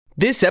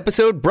This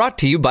episode brought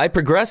to you by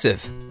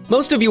Progressive.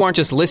 Most of you aren't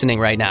just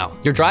listening right now.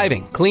 You're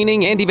driving,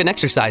 cleaning, and even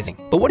exercising.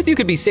 But what if you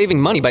could be saving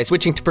money by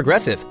switching to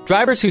Progressive?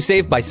 Drivers who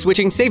save by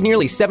switching save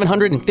nearly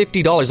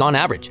 $750 on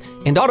average.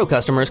 And auto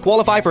customers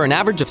qualify for an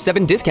average of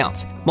 7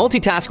 discounts.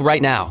 Multitask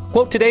right now.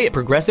 Quote today at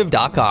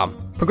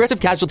Progressive.com. Progressive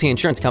Casualty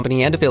Insurance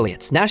Company and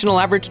Affiliates. National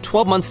average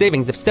 12-month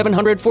savings of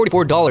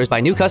 $744 by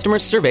new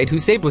customers surveyed who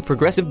saved with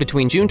Progressive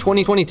between June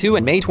 2022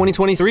 and May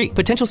 2023.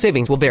 Potential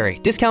savings will vary.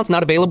 Discounts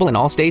not available in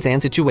all states and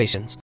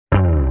situations.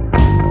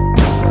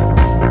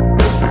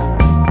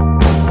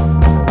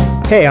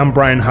 Hey, I'm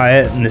Brian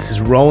Hyatt, and this is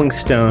Rolling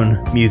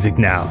Stone Music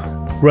Now.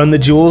 Run the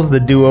Jewels, the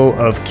duo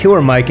of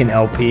Killer Mike and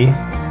LP,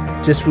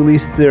 just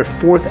released their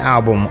 4th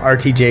album,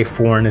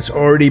 RTJ4, and it's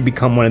already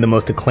become one of the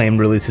most acclaimed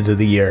releases of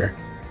the year.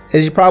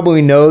 As you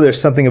probably know, they're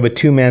something of a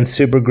two-man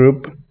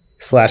supergroup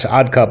 /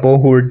 odd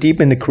couple who were deep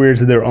into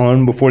careers of their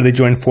own before they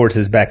joined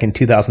forces back in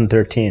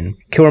 2013.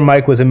 Killer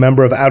Mike was a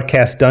member of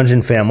Outkast's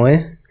Dungeon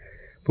Family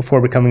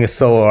before becoming a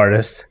solo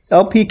artist.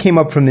 LP came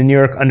up from the New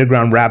York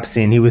underground rap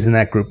scene. He was in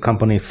that group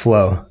company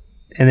Flow.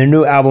 And their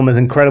new album is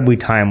incredibly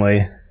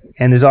timely.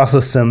 And there's also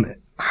some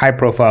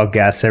high-profile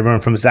guests, everyone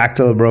from Zach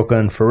De La Broca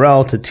and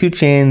Pharrell to 2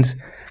 Chainz,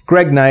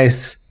 Greg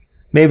Nice,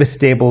 Mavis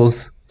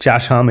Staples,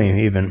 Josh Homme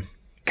even.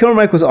 Killer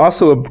Mike was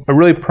also a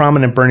really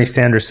prominent Bernie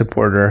Sanders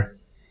supporter,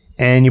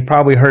 and you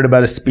probably heard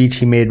about a speech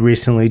he made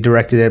recently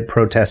directed at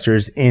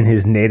protesters in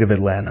his native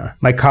Atlanta.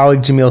 My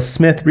colleague Jamil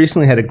Smith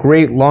recently had a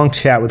great long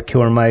chat with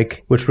Killer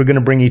Mike, which we're going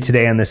to bring you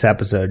today on this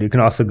episode. You can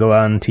also go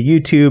on to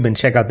YouTube and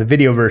check out the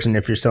video version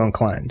if you're so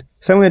inclined.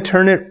 So I'm going to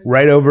turn it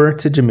right over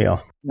to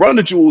Jamil. Run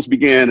the Jewels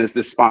began as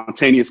this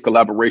spontaneous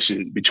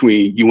collaboration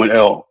between you and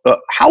L.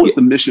 How has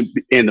the mission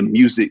and the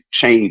music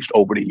changed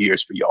over the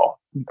years for y'all?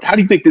 How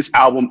do you think this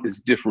album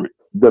is different?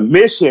 The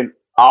mission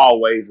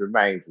always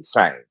remains the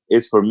same.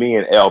 It's for me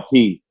and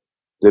LP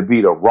to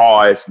be the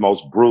rawest,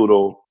 most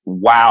brutal,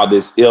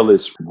 wildest,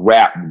 illest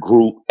rap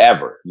group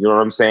ever. You know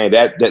what I'm saying?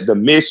 That the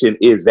mission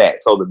is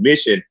that. So the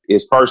mission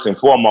is first and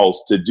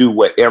foremost to do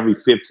what every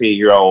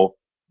 15-year-old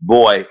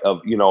boy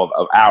of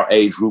our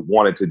age group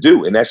wanted to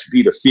do, and that should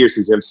be the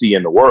fiercest MC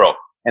in the world.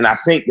 And I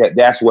think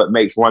that's what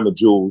makes Run the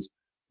Jewels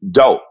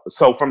dope.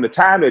 So from the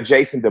time that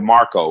Jason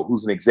DeMarco,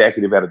 who's an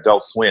executive at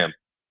Adult Swim,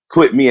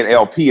 put me and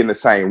LP in the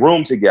same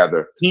room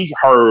together, he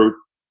heard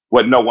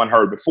what no one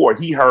heard before.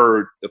 He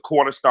heard the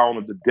cornerstone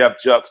of the Def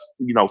Jux,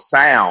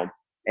 sound,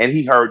 and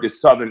he heard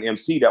this Southern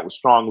MC that was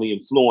strongly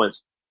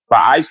influenced by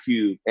Ice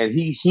Cube. And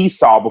he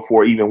saw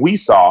before even we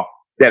saw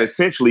that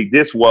essentially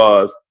this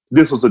was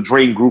a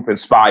dream group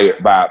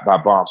inspired by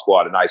Bomb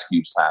Squad and Ice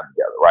Cube's time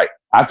together, right?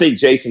 I think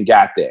Jason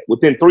got that.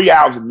 Within 3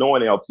 hours of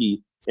knowing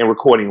LP and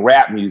recording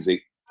rap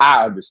music,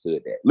 I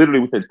understood that. Literally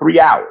within 3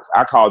 hours,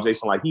 I called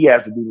Jason like, he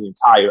has to do the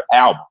entire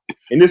album.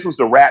 And this was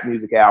the rap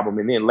music album.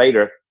 And then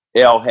later,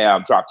 L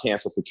have dropped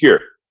Cancel for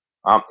Cure.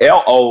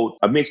 L owed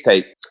a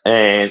mixtape,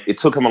 and it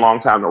took him a long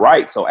time to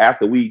write. So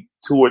after we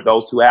toured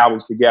those 2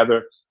 albums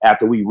together,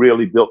 after we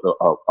really built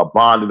a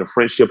bond and a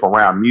friendship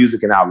around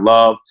music and our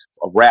love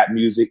of rap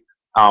music,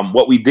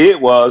 what we did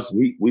was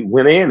we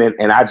went in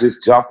and I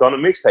just jumped on a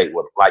mixtape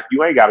with him. Like,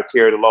 you ain't got to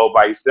carry the load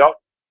by yourself.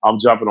 I'm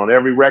jumping on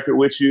every record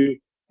with you.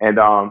 And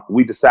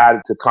we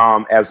decided to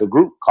come as a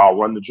group called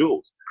Run the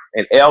Jewels.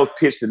 And L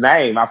pitched the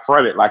name. I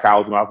fronted like I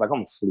was like, I'm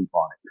going to sleep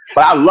on it.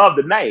 But I love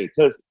the name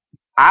because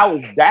I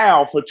was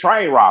down for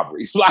train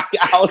robberies. Like,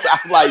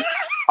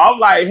 I'm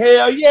like,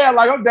 hell yeah.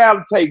 Like, I'm down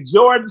to take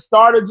Jordan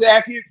starter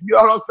jackets. You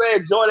know what I'm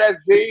saying? Jordan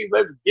jeans.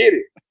 Let's get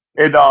it.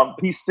 And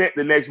he sent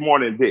the next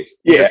morning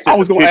this. Yeah, I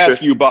was going to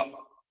ask you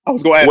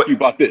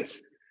about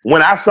this.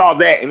 When I saw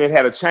that and it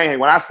had a chain,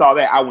 when I saw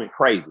that, I went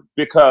crazy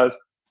because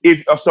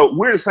so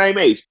we're the same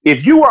age.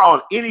 If you were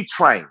on any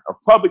train or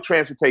public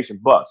transportation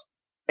bus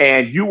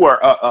and you were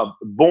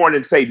born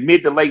in, say,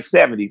 mid to late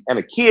 70s and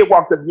a kid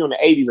walked up to you in the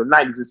 80s or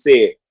 90s and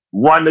said,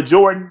 run the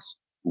Jordans,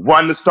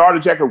 run the starter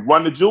jacket,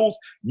 run the Jewels,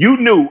 you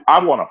knew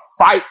I'm going to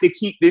fight to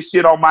keep this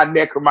shit on my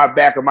neck or my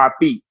back or my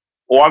feet,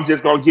 or I'm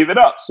just going to give it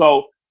up.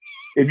 So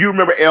if you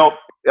remember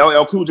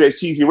LL Cool J's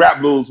Cheesy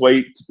Rap Blues, where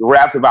he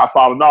raps about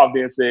falling off,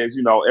 then says,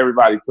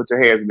 everybody put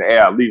your hands in the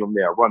air, leave them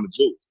there, run the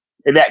Jewels.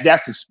 And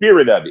that's the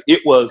spirit of it.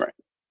 It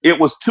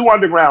was 2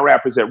 underground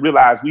rappers that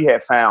realized we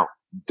had found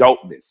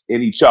dopeness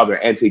in each other,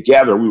 and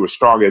together we were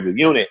stronger as a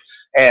unit.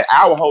 And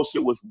our whole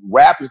shit was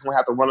rap is going to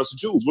have to run us the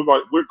jewels.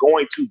 We're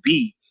going to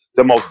be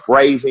the most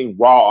brazen,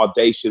 raw,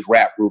 audacious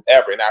rap group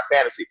ever in our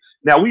fantasy.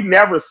 Now, we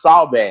never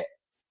saw that.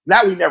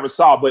 Not we never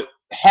saw, but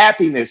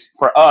happiness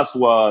for us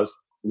was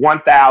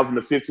 1,000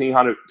 to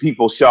 1,500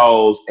 people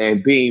shows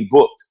and being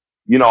booked,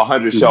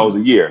 100 shows a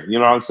year. You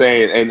know what I'm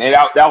saying? And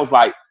that was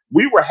like,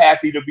 we were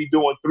happy to be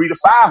doing 300 to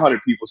 500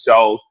 people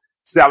shows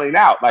selling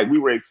out. Like, we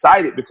were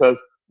excited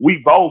because we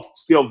both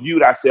still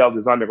viewed ourselves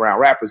as underground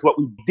rappers. What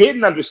we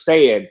didn't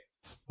understand,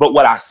 but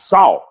what I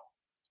saw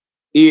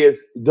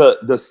is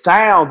the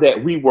sound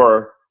that we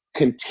were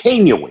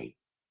continuing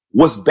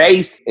was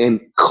based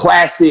in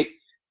classic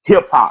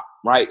hip hop,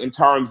 right? In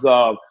terms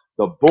of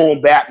the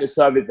boom bapness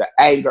of it, the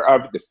anger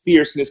of it, the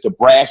fierceness, the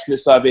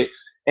brashness of it.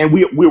 And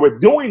we were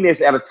doing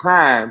this at a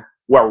time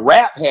where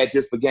rap had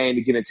just began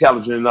to get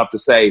intelligent enough to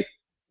say,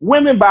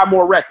 women buy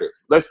more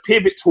records. Let's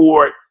pivot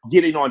toward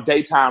getting on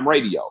daytime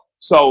radio.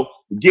 So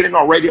getting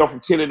on radio from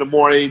 10 in the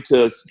morning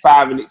to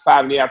 5 in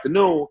the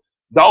afternoon,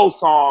 those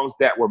songs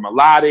that were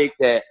melodic,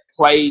 that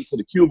played to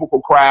the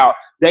cubicle crowd,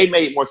 they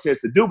made more sense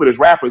to do. But as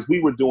rappers,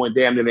 we were doing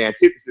damn near the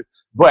antithesis.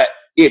 But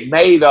it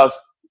made us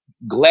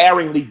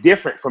glaringly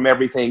different from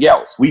everything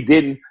else. We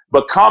didn't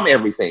become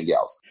everything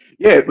else.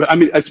 Yeah, but I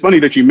mean, it's funny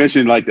that you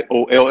mentioned like the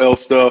old LL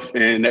stuff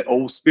and that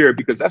old spirit,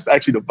 because that's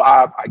actually the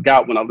vibe I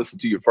got when I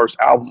listened to your first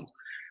album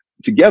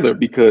together,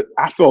 because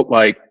I felt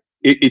like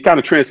it kind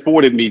of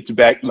transported me to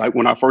back like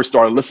when I first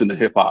started listening to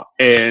hip hop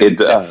and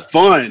that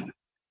fun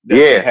that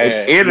we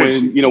had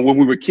when, you know, when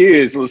we were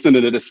kids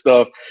listening to this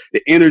stuff,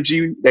 the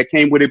energy that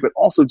came with it, but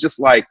also just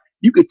like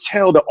you could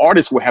tell the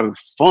artists were having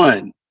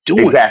fun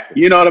doing it.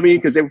 You know what I mean?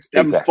 Because they were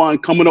having fun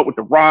coming up with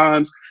the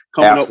rhymes,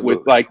 coming up with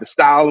like the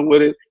styling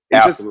with it,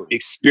 and just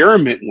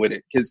experimenting with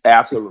it. Because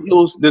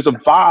there's a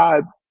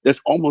vibe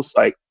that's almost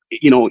like,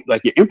 you know,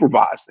 like you're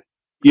improvising.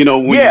 You know,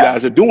 when you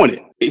guys are doing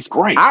it, it's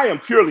great. I am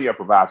purely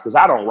improvised because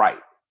I don't write.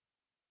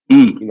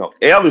 You know,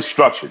 L is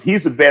structured.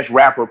 He's the best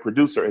rapper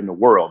producer in the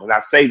world, and I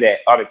say that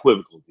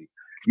unequivocally.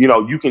 You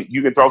know, you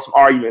can throw some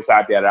arguments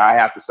out there that I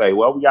have to say,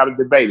 well, we got to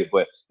debate it,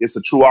 but it's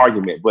a true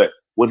argument. But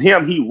with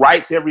him, he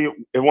writes in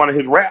one of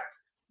his raps.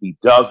 He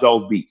does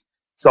those beats,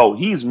 so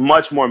he's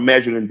much more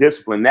measured and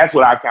disciplined. That's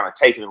what I kind of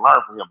taken and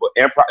learned from him. But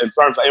in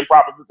terms of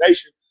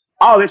improvisation,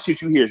 all that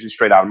shit you hear is just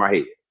straight out of my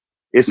head.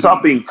 It's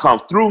something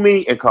comes through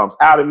me and comes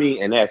out of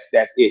me, and that's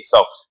it.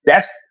 So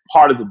that's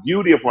part of the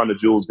beauty of Run the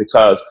Jewels,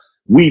 because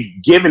we've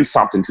given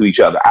something to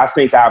each other. I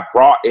think I've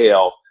brought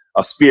L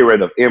a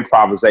spirit of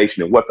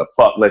improvisation and what the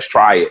fuck, let's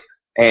try it.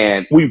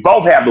 And we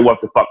both have the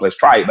what the fuck, let's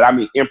try it. But I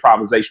mean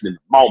improvisation in the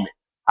moment.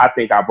 I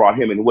think I brought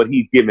him, and what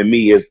he's given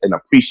me is an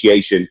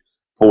appreciation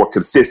for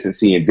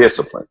consistency and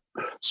discipline.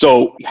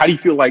 So how do you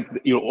feel like,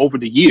 you know, over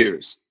the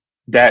years,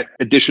 that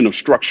addition of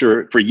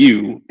structure for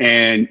you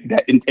and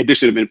that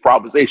addition of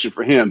improvisation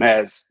for him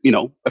has, you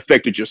know,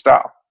 affected your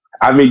style?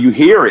 I mean, you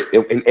hear it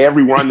in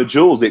every Run the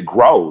Jewels, it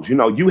grows. You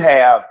know, you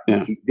have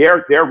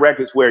there are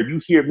records where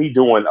you hear me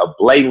doing a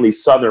blatantly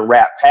Southern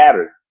rap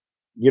pattern,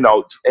 you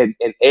know, and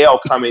L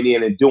coming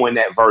in and doing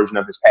that version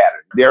of his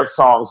pattern. There are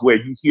songs where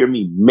you hear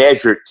me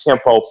measured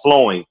tempo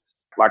flowing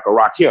like a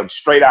Rakim,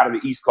 straight out of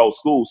the East Coast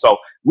school. So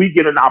we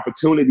get an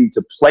opportunity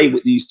to play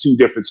with these two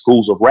different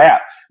schools of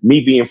rap.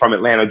 Me being from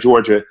Atlanta,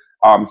 Georgia,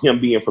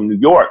 him being from New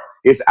York,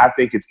 I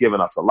think it's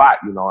given us a lot.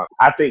 You know,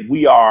 I think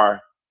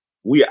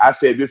I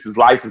said this is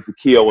License to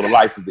Kill with a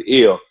License to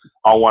Ill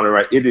on one of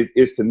it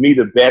is to me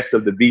the best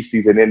of the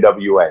Beasties and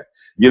NWA.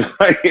 You know,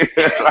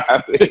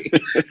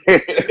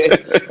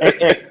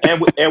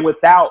 and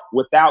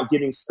without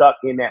getting stuck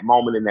in that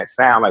moment in that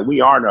sound, like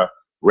we aren't a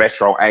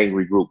retro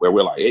angry group where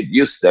we're like, it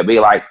used to be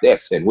like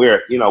this, and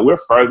we're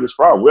furthest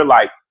from.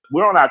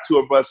 We're on our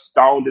tour bus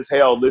stoned as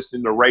hell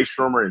listening to Ray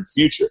Sherman and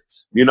Future.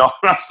 You know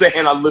what I'm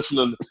saying? I'm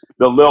listening to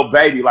the Lil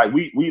Baby. Like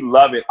we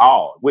love it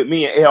all. With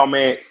me and L,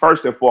 man,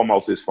 first and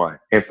foremost is fun.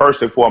 And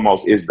first and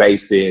foremost is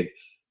based in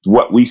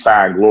what we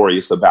find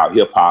glorious about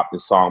hip hop and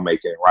song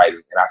making and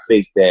writing. And I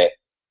think that,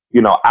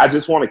 you know, I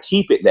just want to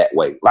keep it that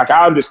way. Like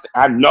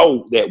I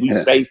know that we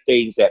say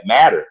things that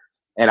matter.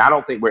 And I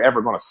don't think we're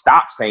ever going to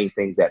stop saying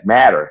things that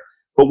matter.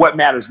 But what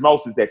matters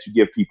most is that you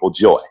give people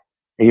joy.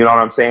 And you know what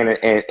I'm saying?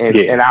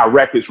 And our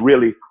records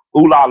really,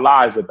 Ooh La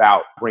La is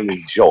about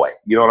bringing joy.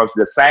 You know what I'm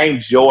saying? The same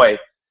joy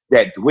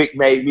that Dwick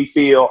made me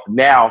feel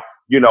now,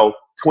 you know,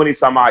 20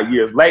 some odd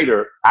years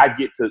later, I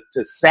get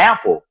to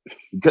sample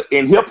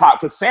in hip hop,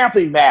 because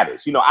sampling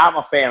matters. You know, I'm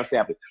a fan of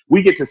sampling.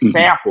 We get to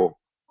sample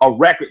a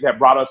record that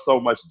brought us so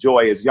much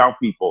joy as young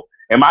people.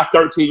 And my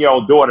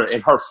 13-year-old daughter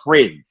and her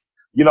friends,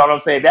 you know what I'm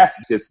saying? That's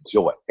just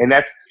joy. And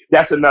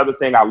that's another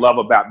thing I love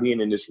about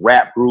being in this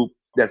rap group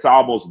that's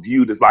almost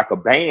viewed as like a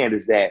band,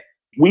 is that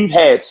we've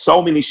had so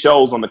many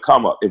shows on the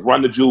come up at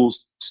Run the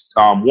Jewels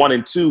 1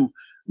 and 2,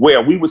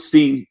 where we would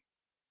see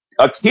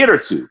a kid or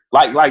two,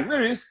 like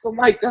it's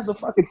like that's a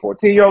fucking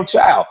 14-year-old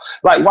child.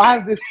 Like, why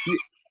is this?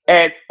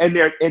 And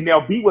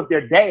they'll be with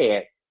their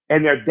dad,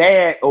 and their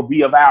dad will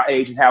be of our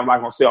age and have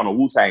like on sale on a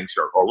Wu-Tang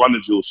shirt or Run the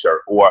Jewels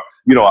shirt or,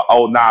 you know, an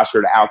old Nas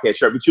shirt, an Outkast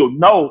shirt. But you'll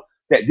know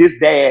that this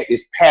dad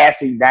is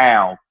passing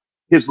down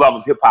his love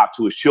of hip hop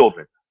to his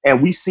children.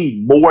 And we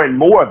see more and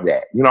more of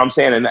that. You know what I'm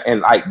saying?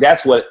 And like,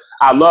 that's what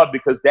I love,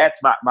 because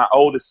that's my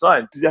oldest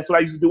son. That's what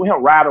I used to do with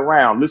him. Ride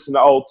around, listen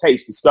to old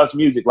tapes, discuss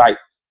music. Like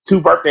 2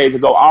 birthdays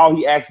ago, all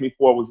he asked me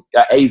for was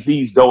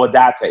AZ's Do or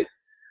Die tape.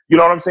 You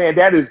know what I'm saying?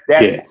 That's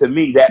to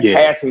me,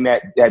 passing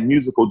that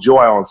musical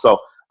joy on. So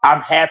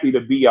I'm happy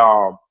to be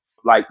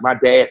like my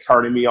dad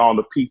turning me on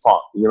to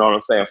P-Funk. You know what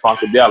I'm saying?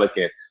 Funkadelic,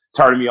 and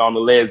turning me on to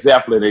Led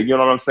Zeppelin. And you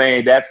know what I'm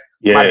saying?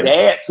 My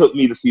dad took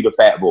me to see the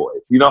Fat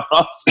Boys. You know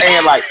what I'm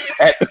saying? Like,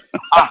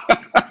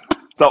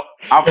 so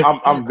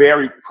I'm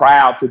very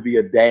proud to be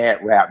a dad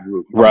rap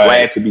group. I'm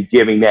glad to be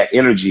giving that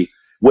energy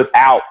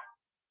without,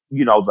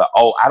 you know,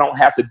 I don't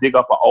have to dig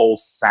up an old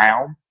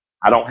sound.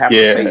 I don't have to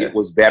say it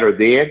was better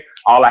then.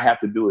 All I have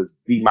to do is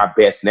be my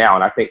best now.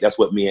 And I think that's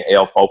what me and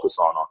L focus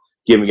on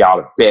giving y'all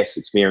the best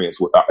experience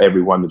with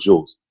every one of the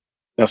jewels.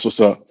 That's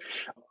what's up.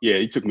 Yeah,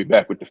 he took me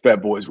back with the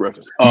Fat Boys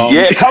reference.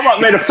 Yeah, come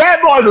on, man. The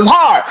Fat Boys is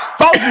hard.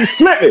 Folks be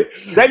slipping.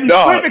 They be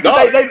slipping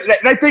because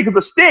they think it's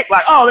a stick.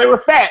 Like, oh, they were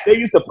fat. They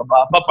used to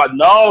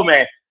no,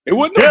 man. It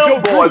wasn't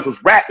no Them boys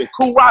was rapping.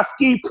 Kool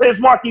Rock-Ski,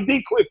 Prince Marky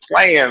D, quit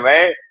playing,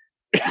 man.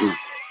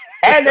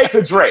 And they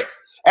could dress.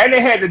 And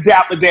they had the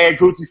Dapper Dan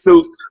Gucci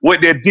suits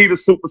with their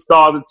Adidas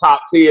superstars and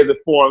top 10 and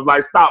forums.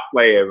 Like, stop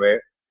playing, man.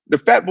 The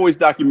Fat Boys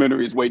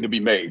documentary is waiting to be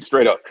made,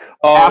 straight up.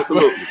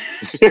 Absolutely.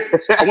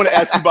 I want to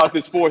ask you about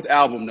this fourth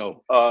album,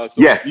 though.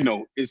 Yes. You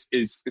know, it's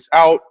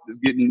out. It's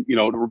getting, you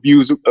know, the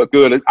reviews are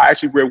good. I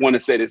actually read one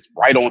that said it's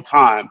right on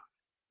time.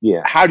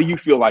 Yeah. How do you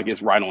feel like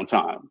it's right on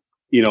time,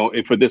 you know,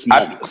 for this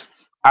moment?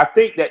 I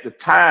think that the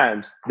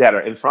times that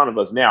are in front of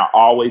us now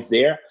are always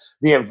there.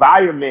 The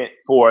environment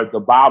for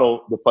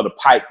the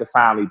pipe to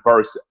finally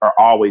burst are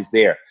always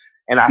there.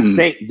 And I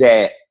think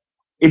that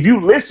if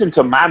you listen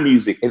to my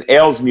music and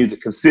L's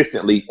music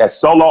consistently as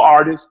solo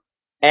artists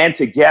and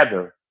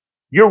together,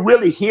 you're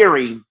really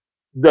hearing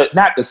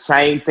not the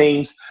same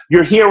things.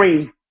 You're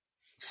hearing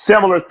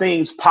similar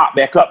things pop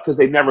back up because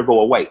they never go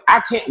away.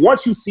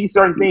 Once you see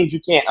certain things, you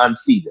can't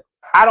unsee them.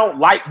 I don't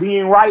like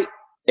being right.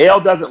 L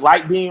doesn't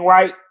like being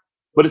right,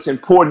 but it's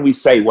important we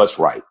say what's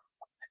right.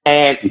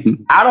 And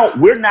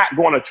we're not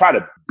going to try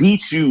to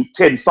beat you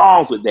 10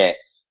 songs with that,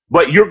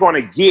 but you're going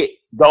to get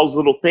those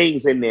little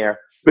things in there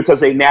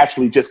because they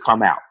naturally just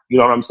come out. You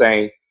know what I'm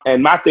saying?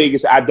 And my thing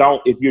is,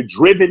 if you're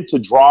driven to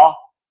draw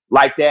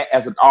like that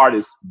as an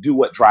artist, do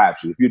what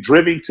drives you. If you're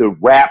driven to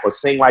rap or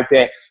sing like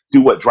that,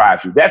 do what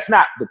drives you. That's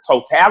not the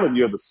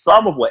totality or the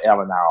sum of what L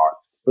and I are,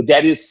 but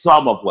that is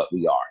some of what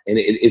we are. And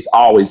it's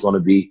always going to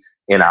be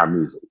in our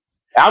music.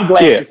 I'm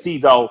glad to see,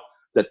 though,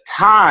 the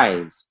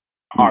times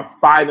are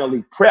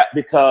finally prepped,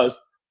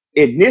 because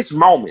in this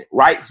moment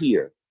right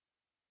here,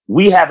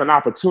 we have an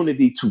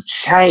opportunity to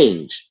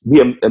change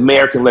the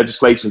American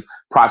legislation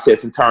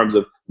process in terms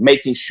of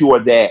making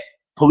sure that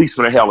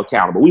policemen are held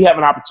accountable. We have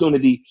an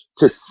opportunity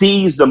to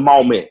seize the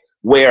moment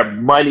where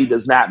money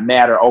does not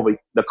matter over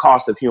the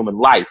cost of human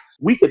life.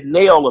 We could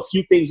nail a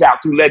few things out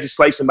through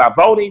legislation by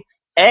voting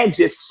and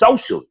just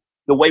socially,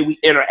 the way we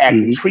interact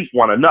and treat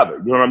one another.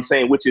 You know what I'm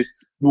saying? Which is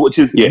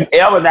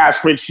L and I's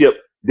friendship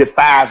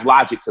defies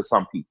logic to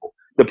some people.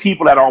 The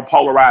people that are on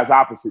polarized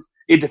opposites,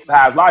 it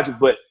defies logic,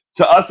 but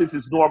to us, it's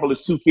as normal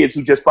as two kids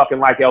who just fucking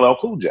like LL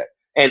Cool J.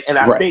 And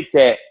I think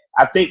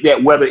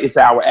that whether it's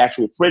our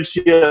actual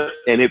friendship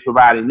and it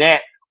providing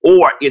that,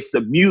 or it's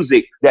the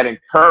music that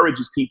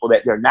encourages people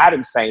that they're not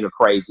insane or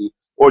crazy,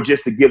 or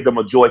just to give them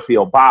a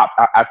joy-filled bop,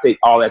 I think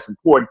all that's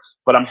important.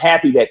 But I'm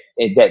happy that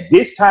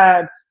this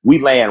time we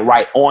land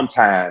right on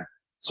time,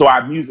 so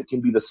our music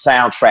can be the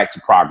soundtrack to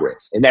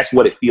progress. And that's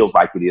what it feels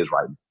like it is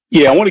right now.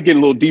 Yeah, I want to get a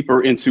little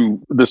deeper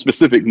into the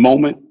specific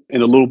moment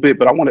in a little bit,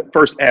 but I want to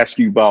first ask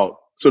you about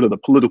sort of the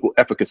political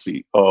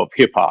efficacy of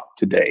hip hop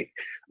today.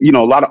 You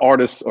know, a lot of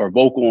artists are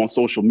vocal on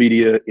social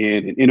media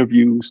and in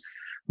interviews,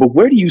 but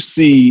where do you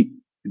see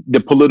the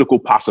political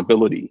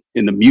possibility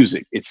in the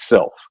music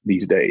itself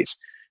these days?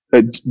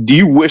 Do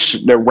you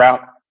wish that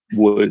rap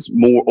was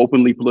more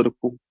openly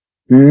political?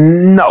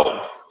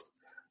 No.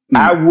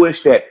 I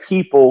wish that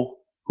people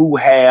who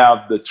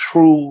have the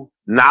true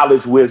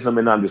knowledge, wisdom,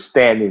 and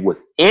understanding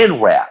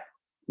within rap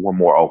were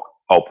more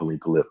openly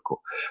political.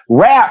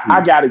 Rap,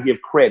 I got to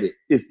give credit,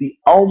 is the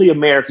only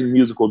American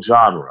musical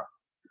genre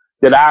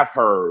that I've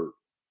heard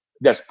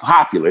that's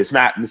popular. It's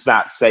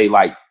not say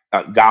like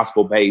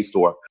gospel based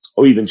or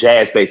even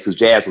jazz based, because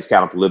jazz was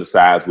kind of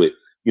politicized with,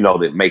 you know,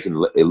 that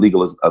making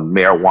illegal of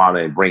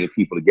marijuana and bringing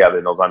people together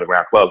in those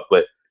underground clubs.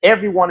 But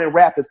everyone in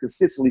rap has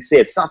consistently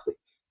said something.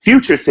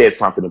 Future said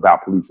something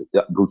about police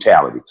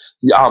brutality.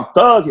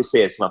 Thug has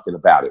said something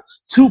about it.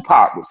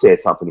 Tupac said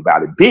something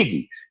about it.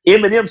 Biggie,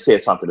 Eminem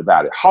said something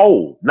about it.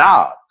 Hov,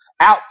 Nas,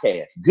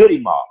 Outkast, Goody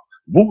Mob,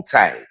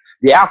 Wu-Tang.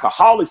 The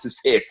Alcoholics have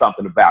said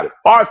something about it.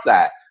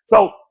 Pharcyde.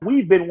 So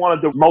we've been one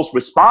of the most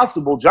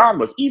responsible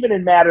genres, even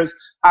in matters.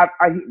 I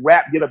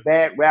rap get a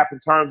bad rap in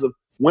terms of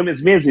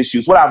women's, men's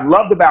issues. What I've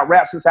loved about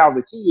rap since I was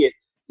a kid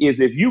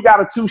is if you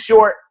got a Too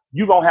Short,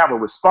 you're going to have a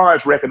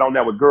response record on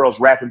there with girls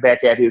rapping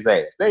back at his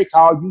ass. They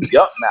call you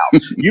yuck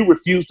mouth. You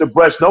refuse to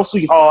brush no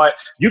sweetheart.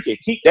 You can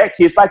keep that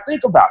kiss. Like,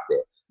 think about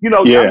that. You know,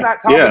 I'm not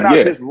talking about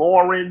just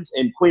Lawrence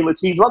and Queen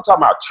Latifah. I'm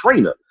talking about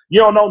Trina. You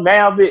don't know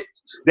now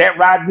that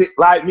ride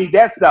like me.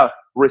 That's the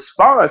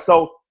response.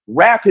 So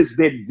rap has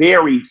been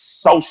very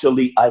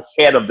socially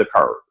ahead of the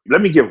curve.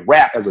 Let me give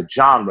rap as a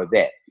genre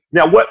that.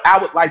 Now, what I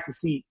would like to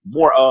see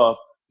more of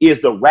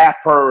is the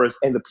rappers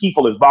and the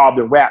people involved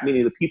in rap,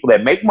 meaning the people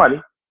that make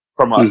money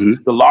from us,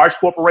 the large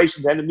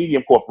corporations and the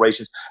medium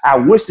corporations. I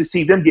wish to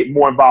see them get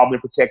more involved in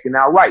protecting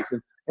our rights.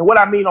 And what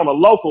I mean on a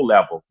local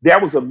level, there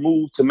was a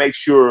move to make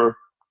sure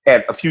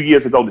a few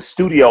years ago, the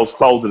studios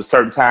closed at a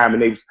certain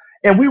time.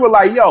 And we were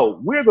like,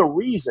 yo, we're the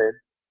reason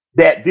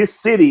that this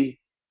city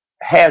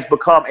has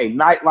become a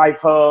nightlife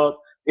hub,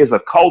 is a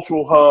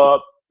cultural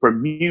hub. for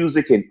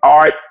music and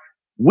art.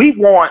 We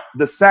want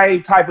the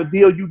same type of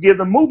deal you give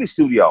the movie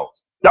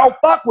studios. Don't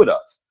fuck with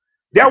us.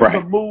 There was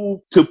a move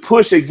to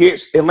push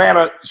against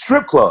Atlanta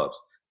strip clubs.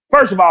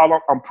 First of all,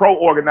 I'm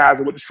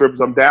pro-organizing with the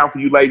strippers. I'm down for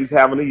you ladies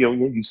having a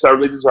union. You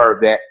certainly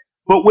deserve that.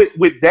 But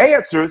with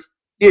dancers,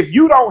 if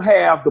you don't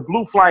have the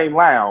Blue Flame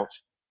Lounge,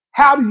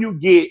 how do you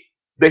get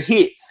the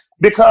hits?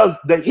 Because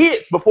the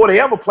hits, before they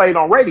ever played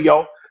on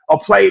radio, are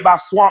played by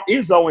Swamp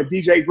Izzo and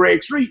DJ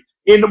Greg Treat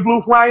in the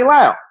Blue Flame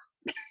Lounge.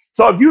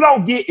 So if you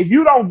don't get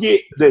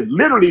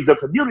literally the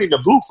community, the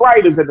Blue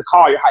Flame is in the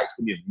Collier Heights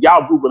community.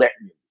 Y'all Google that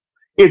community.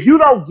 If you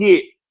don't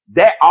get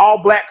that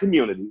all-black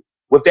community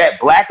with that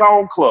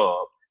black-owned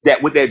club,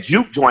 that with that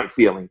juke joint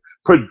feeling,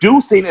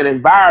 producing an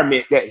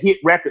environment that hit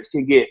records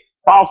can get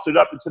fostered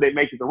up until they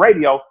make it to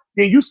radio,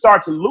 then you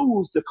start to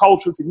lose the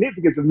cultural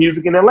significance of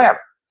music in Atlanta.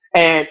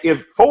 And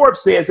if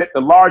Forbes says that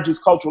the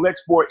largest cultural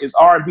export is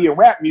R&B and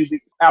rap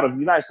music out of the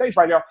United States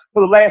right now,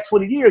 for the last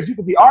 20 years, you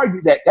could be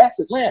argued that that's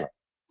Atlanta,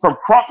 from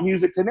crunk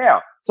music to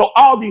now. So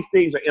all these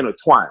things are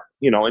intertwined,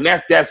 and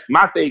that's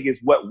my thing is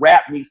what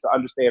rap needs to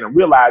understand and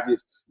realize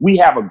is we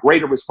have a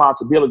greater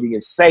responsibility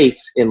and say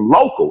in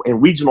local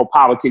and regional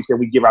politics than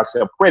we give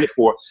ourselves credit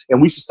for,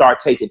 and we should start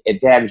taking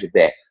advantage of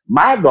that.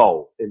 My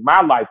goal in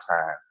my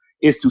lifetime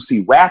is to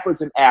see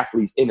rappers and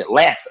athletes in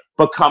Atlanta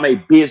become a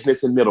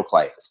business and middle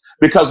class,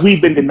 because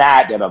we've been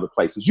denied that other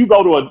places. You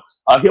go to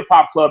a hip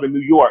hop club in New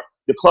York,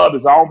 the club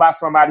is owned by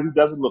somebody who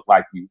doesn't look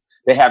like you.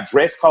 They have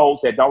dress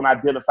codes that don't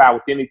identify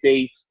with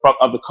anything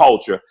of the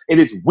culture. And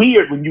it's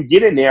weird when you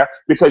get in there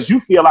because you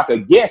feel like a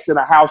guest in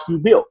a house you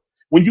built.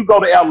 When you go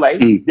to LA,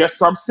 there's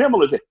some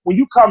similar. When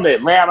you come to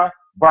Atlanta,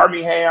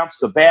 Birmingham,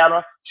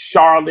 Savannah,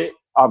 Charlotte,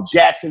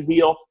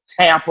 Jacksonville,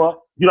 Tampa,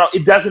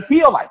 it doesn't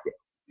feel like that.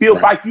 It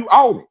feels like you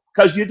own it,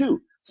 because you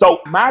do. So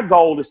my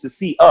goal is to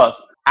see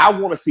us. I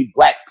want to see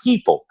Black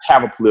people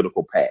have a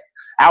political pact.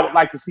 I would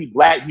like to see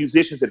Black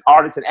musicians and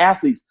artists and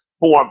athletes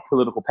form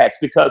political pacts,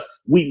 because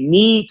we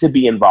need to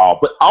be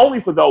involved, but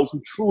only for those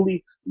who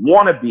truly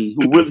want to be,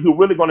 who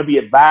really going to be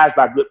advised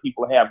by good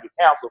people and have good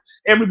counsel.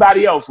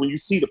 Everybody else, when you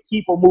see the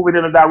people moving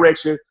in a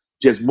direction,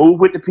 just move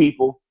with the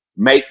people.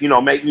 Make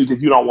music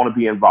if you don't want to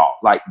be involved.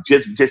 Like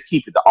just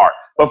keep it to art.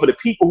 But for the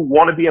people who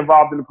want to be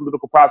involved in the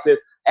political process,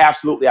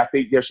 absolutely, I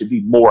think there should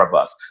be more of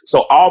us.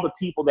 So all the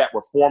people that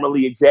were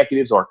formerly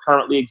executives or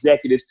currently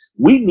executives,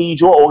 we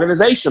need your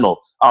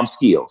organizational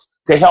skills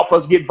to help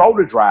us get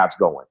voter drives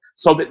going,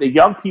 so that the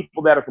young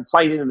people that are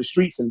complaining in the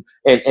streets and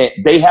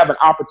they have an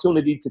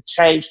opportunity to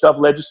change stuff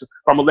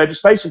from a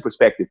legislation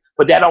perspective.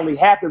 But that only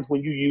happens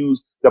when you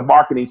use the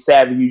marketing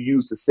savvy you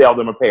use to sell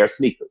them a pair of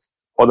sneakers,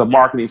 or the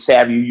marketing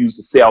savvy you use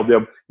to sell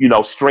them,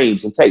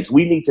 streams and tapes.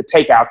 We need to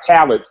take our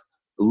talents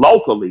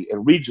locally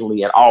and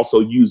regionally and also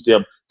use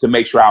them to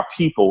make sure our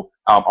people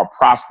are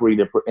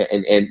prospering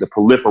and the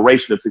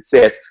proliferation of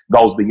success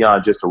goes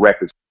beyond just the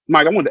records.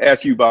 Mike, I wanted to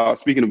ask you about,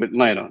 speaking of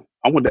Atlanta,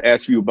 I wanted to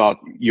ask you about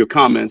your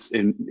comments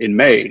in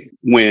May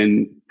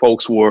when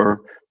folks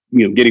were,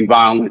 getting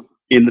violent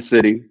in the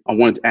city. I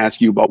wanted to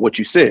ask you about what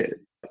you said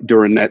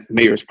during that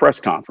mayor's press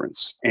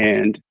conference.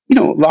 And,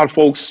 a lot of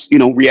folks,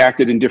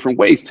 reacted in different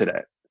ways to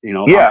that. A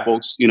lot of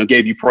folks,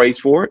 gave you praise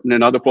for it. And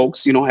then other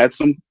folks, had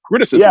some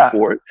criticism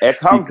for it.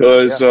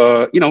 Because,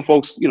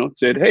 folks,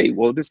 said, hey,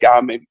 well, this guy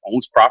maybe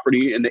owns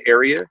property in the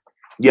area.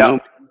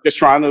 Just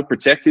trying to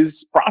protect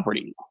his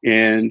property.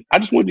 And I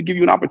just wanted to give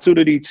you an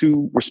opportunity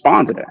to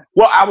respond to that.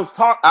 Well, I was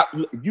talking,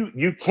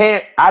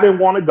 I didn't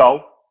want to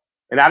go,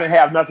 and I didn't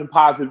have nothing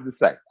positive to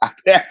say.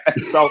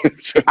 So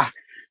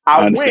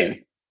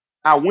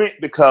I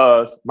went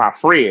because my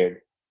friend,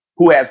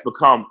 who has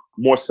become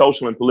more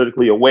social and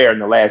politically aware in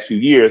the last few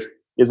years,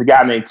 is a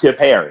guy named Tip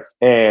Harris.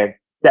 And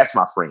that's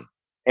my friend.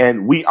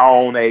 And we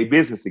own a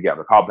business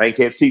together called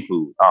Bankhead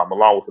Seafood,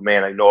 along with a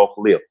man named Noah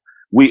Khalil,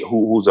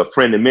 who's a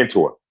friend and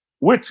mentor.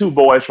 We're two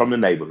boys from the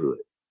neighborhood,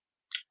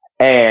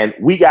 and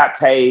we got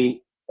paid,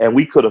 and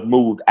we could have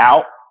moved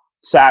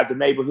outside the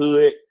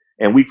neighborhood,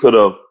 and we could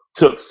have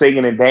took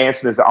singing and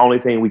dancing as the only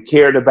thing we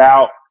cared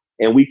about,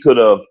 and we could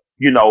have,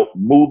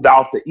 moved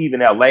off to even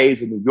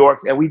LA's and New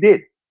York's, and we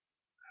didn't.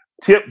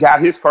 Tip got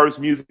his first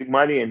music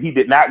money, and he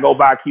did not go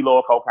buy a kilo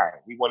of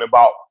cocaine. He went and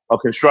bought a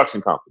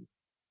construction company,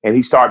 and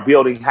he started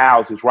building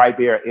houses right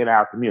there in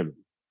our community.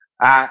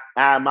 I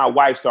and my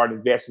wife started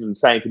investing in the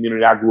same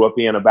community I grew up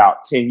in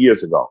about 10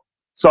 years ago.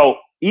 So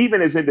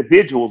even as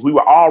individuals, we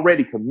were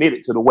already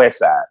committed to the West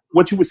Side.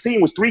 What you were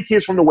seeing was three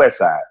kids from the West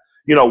Side.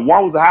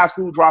 One was a high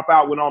school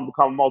dropout, went on to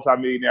become a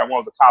multimillionaire.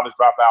 One was a college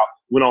dropout,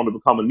 went on to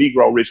become a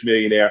Negro rich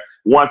millionaire.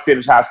 One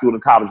finished high school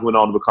and college, went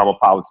on to become a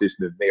politician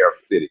and mayor of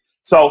the city.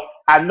 So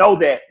I know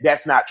that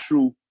that's not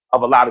true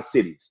of a lot of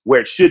cities where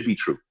it should be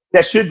true.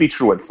 That should be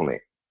true in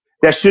Flint.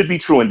 That should be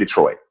true in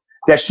Detroit.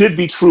 That should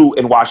be true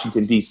in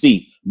Washington,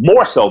 D.C.,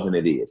 more so than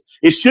it is.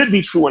 It should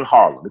be true in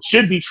Harlem. It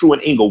should be true in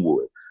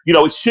Inglewood.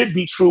 It should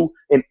be true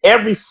in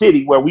every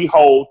city where we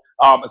hold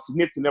a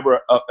significant number,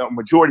 a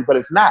majority, but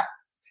it's not.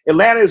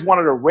 Atlanta is one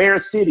of the rare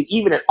cities,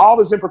 even in all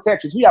its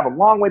imperfections. We have a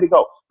long way to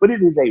go, but it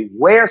is a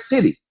rare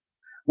city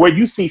where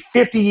you see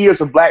 50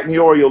 years of Black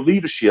mayoral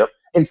leadership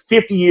and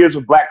 50 years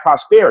of Black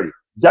prosperity.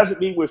 Doesn't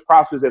mean we're as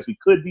prosperous as we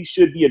could be,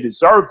 should be, or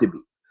deserve to be.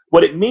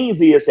 What it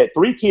means is that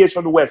 3 kids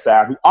from the West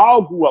Side who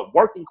all grew up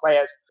working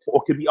class,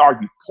 or could be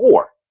argued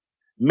poor,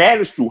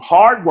 managed through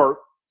hard work,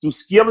 through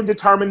skill and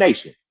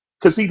determination.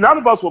 Because see, none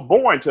of us were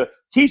born to,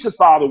 Keisha's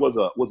father was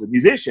a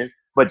musician,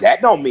 but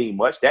that don't mean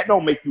much. That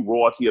don't make you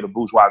royalty of the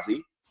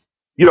bourgeoisie.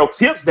 You know,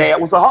 Tip's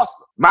dad was a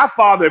hustler. My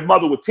father and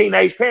mother were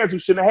teenage parents who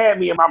shouldn't have had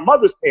me, and my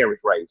mother's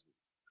parents raised me.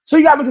 So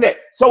you got to look at that.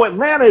 So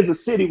Atlanta is a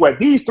city where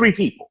these 3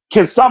 people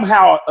can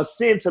somehow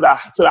ascend to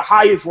the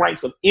highest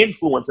ranks of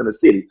influence in the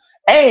city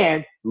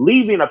and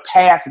leaving a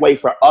pathway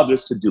for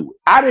others to do it.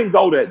 I didn't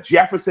go to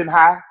Jefferson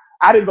High.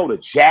 I didn't go to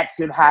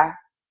Jackson High.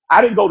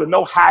 I didn't go to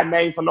no high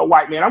name for no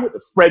white man. I went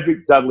to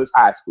Frederick Douglass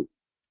High School.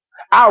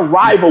 Our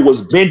rival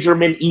was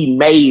Benjamin E.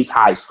 Mays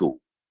High School.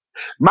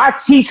 My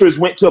teachers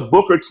went to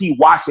Booker T.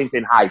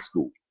 Washington High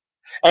School,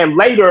 and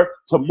later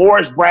to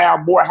Morris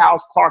Brown,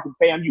 Morehouse, Clark, and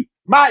FAMU.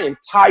 My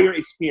entire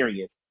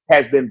experience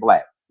has been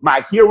Black.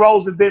 My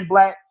heroes have been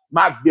Black.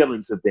 My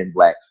villains have been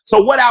Black.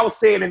 So what I was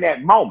saying in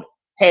that moment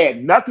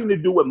had nothing to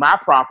do with my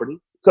property,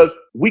 because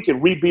we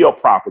can rebuild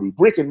property.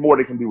 Brick and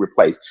mortar can be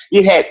replaced.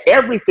 It had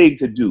everything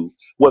to do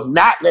with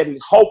not letting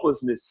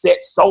hopelessness set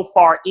so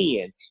far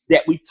in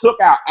that we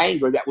took our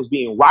anger that was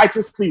being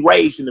righteously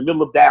raged in the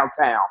middle of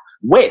downtown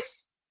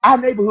west. Our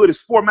neighborhood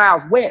is 4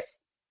 miles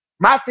west.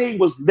 My thing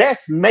was,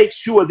 let's make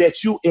sure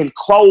that you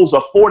enclose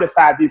or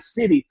fortify this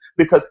city,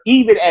 because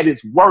even at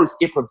its worst,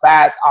 it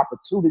provides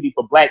opportunity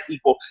for Black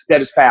people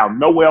that is found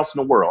nowhere else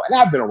in the world. And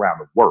I've been around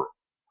the world.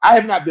 I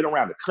have not been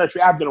around the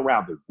country. I've been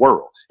around the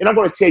world. And I'm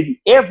going to tell you,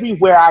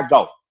 everywhere I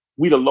go,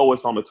 we the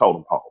lowest on the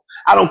totem pole.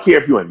 I don't care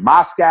if you're in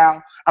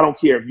Moscow. I don't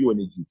care if you're in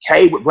the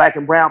UK with Black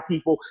and brown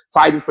people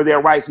fighting for their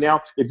rights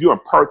now. If you're in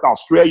Perth,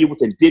 Australia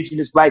with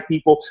indigenous Black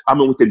people,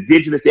 with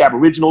indigenous, the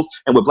Aboriginals,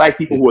 and with Black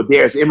people who are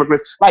there as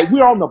immigrants, like,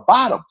 we're on the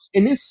bottom.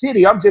 In this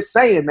city, I'm just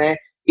saying, man,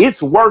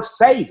 it's worth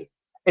saving.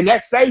 And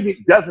that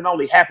saving doesn't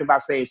only happen by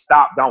saying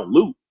stop, don't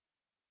loot,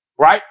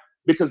 right?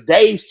 Because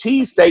Dave's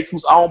Cheesesteak,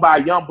 who's owned by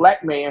a young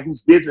Black man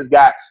whose business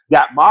got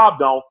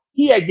mobbed on,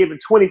 he had given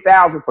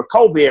 $20,000 for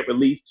COVID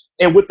relief.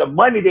 And with the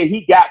money that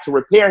he got to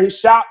repair his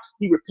shop,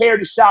 he repaired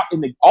his shop,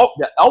 and the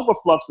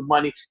overflux of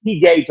money he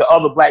gave to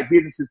other Black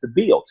businesses to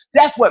build.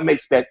 That's what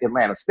makes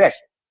Atlanta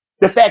special.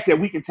 The fact that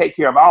we can take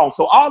care of our own.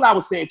 So all I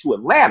was saying to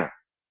Atlanta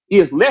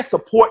is, let's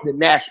support the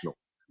national.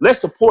 Let's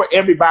support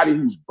everybody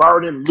who's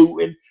burning,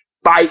 looting,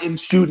 fighting,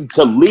 shooting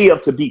to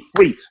live, to be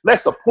free.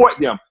 Let's support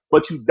them.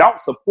 But you don't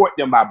support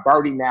them by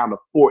burning down the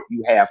fort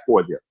you have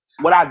for them.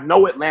 What I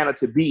know Atlanta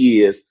to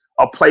be is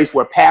a place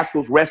where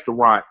Pascal's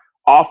Restaurant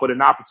offered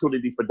an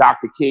opportunity for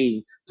Dr.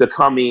 King to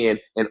come in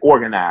and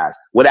organize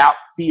without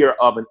fear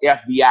of an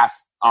FBI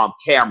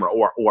camera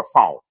or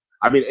phone.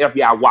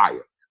 FBI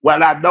wire.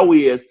 What I know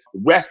is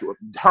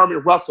Herman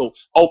Russell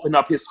opened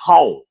up his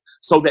home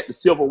so that the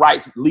civil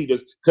rights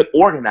leaders could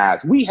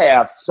organize. We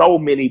have so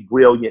many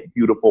brilliant,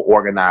 beautiful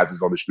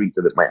organizers on the streets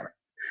of Atlanta.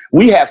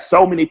 We have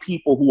so many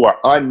people who are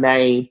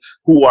unnamed,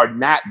 who are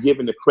not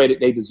given the credit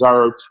they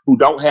deserve, who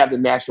don't have the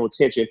national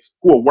attention,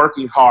 who are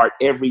working hard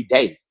every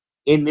day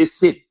in this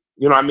city.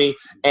 You know what I mean?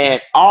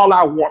 And all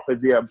I want for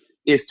them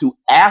is to,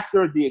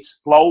 after the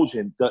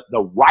explosion,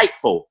 the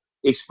rightful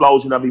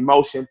explosion of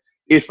emotion,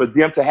 is for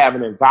them to have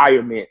an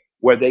environment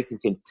where they can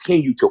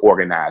continue to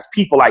organize.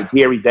 People like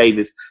Gary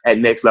Davis at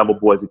Next Level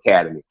Boys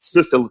Academy,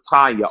 Sister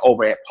Latanya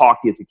over at Park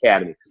Kids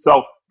Academy.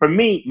 So for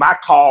me, my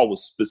call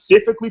was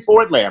specifically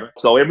for Atlanta.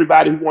 So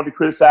everybody who wanted to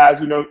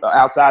criticize,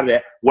 outside of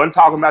that, wasn't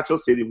talking about your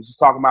city, was just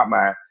talking about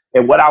mine.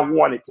 And what I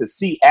wanted to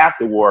see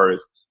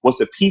afterwards was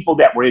the people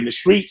that were in the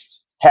streets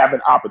have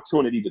an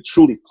opportunity to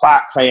truly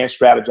plot, plan,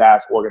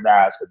 strategize,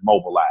 organize, and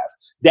mobilize.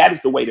 That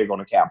is the way they're going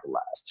to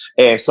capitalize.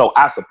 And so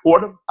I support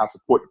them. I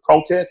support the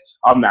protest.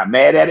 I'm not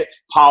mad at it.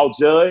 Paul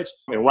Judge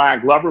and Ryan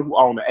Glover, who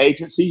owned the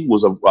agency,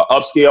 was an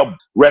upscale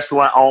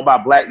restaurant owned by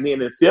Black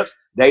men in Phipps.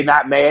 They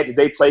not mad that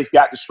their place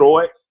got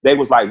destroyed. They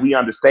was like, we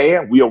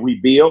understand, we'll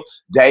rebuild.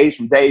 Dave's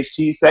from Dave's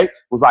Cheesesteak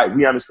was like,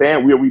 we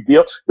understand, we'll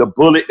rebuild. The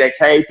bullet that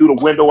came through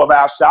the window of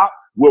our shop,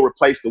 we'll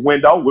replace the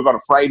window. We're going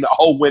to frame the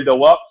whole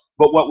window up.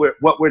 But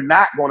what we're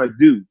not going to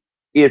do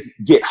is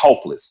get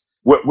hopeless.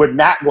 We're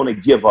not going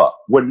to give up.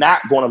 We're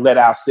not going to let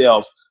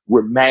ourselves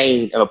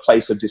remain in a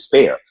place of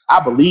despair.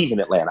 I believe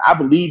in Atlanta. I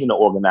believe in the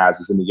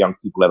organizers and the young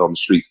people that are on the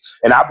streets.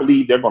 And I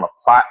believe they're going to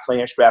plot,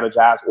 plan,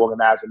 strategize,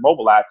 organize, and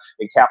mobilize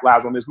and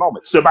capitalize on this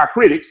moment. So my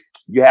critics,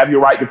 you have your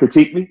right to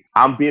critique me.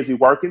 I'm busy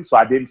working, so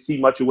I didn't see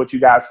much of what you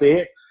guys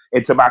said.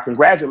 And to my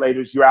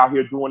congratulators, you're out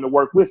here doing the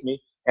work with me,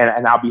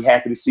 and I'll be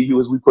happy to see you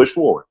as we push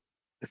forward.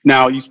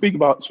 Now, you speak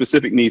about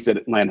specific needs that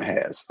Atlanta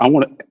has. I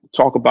want to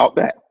talk about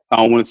that.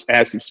 I want to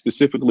ask you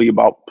specifically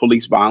about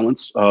police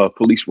violence,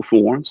 police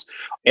reforms.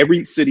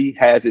 Every city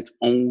has its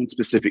own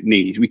specific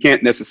needs. We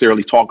can't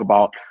necessarily talk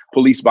about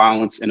police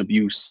violence and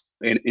abuse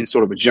in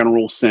sort of a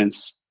general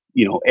sense.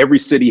 Every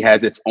city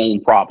has its own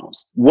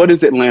problems. What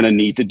does Atlanta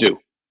need to do?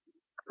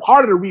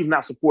 Part of the reason I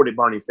supported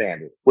Bernie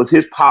Sanders was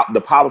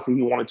the policy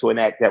he wanted to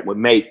enact that would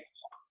make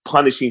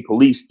punishing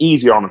police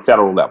easier on a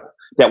federal level.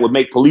 that would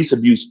make police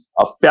abuse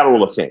a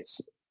federal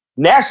offense.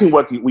 Nationally,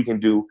 what we can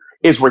do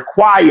is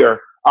require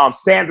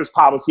Sanders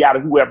policy out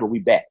of whoever we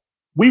back.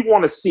 We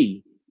want to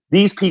see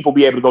these people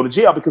be able to go to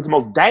jail, because the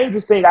most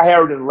dangerous thing I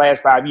heard in the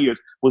last 5 years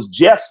was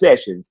Jeff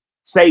Sessions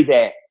say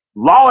that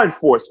law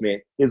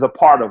enforcement is a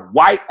part of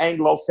white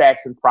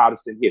Anglo-Saxon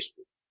Protestant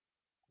history.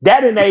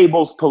 That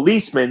enables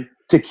policemen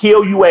to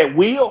kill you at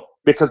will,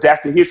 because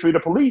that's the history of the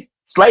police,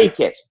 slave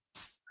catching.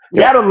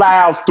 That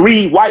allows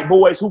 3 white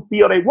boys who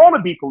feel they want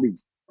to be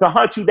police to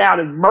hunt you down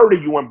and murder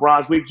you in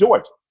Brunswick,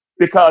 Georgia,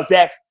 because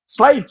that's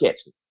slave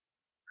catching.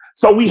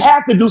 So we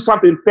have to do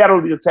something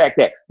federally to attack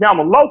that. Now, on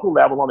the local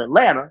level, on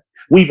Atlanta,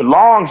 we've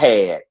long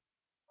had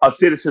a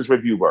citizens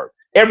review board.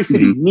 Every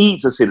city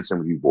needs a citizen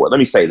review board. Let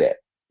me say that.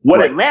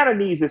 What Atlanta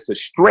needs is to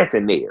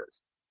strengthen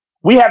theirs.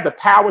 We have the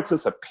power to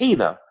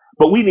subpoena,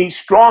 but we need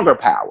stronger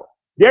power.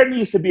 There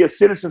needs to be a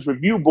citizens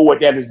review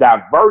board that is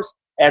diverse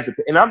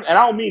and I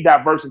don't mean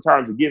diverse in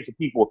terms of giving to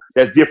people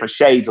that's different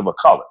shades of a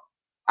color.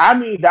 I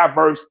mean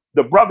diverse.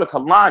 The brother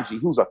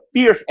Kalanji, who's a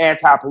fierce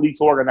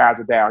anti-police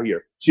organizer down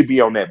here, should be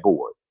on that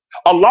board,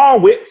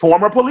 along with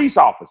former police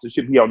officers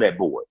should be on that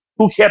board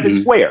who kept it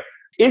square.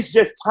 It's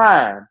just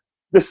time.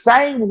 The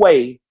same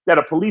way that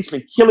a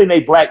policeman killing a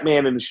black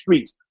man in the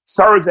streets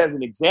serves as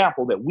an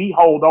example that we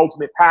hold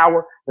ultimate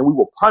power and we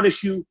will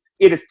punish you.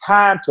 It is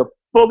time to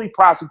fully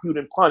prosecute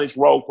and punish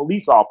rogue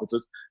police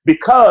officers,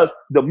 because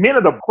the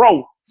minute a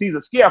crow sees a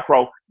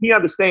scarecrow, he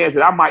understands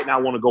that I might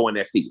not want to go in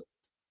that field.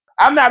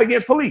 I'm not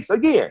against police.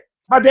 Again,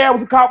 my dad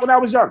was a cop when I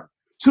was younger.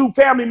 2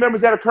 family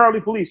members that are currently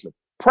policemen.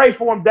 Pray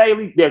for them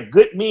daily. They're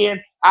good men.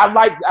 I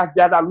like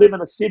that I live in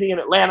a city in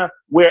Atlanta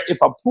where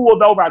if I'm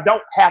pulled over, I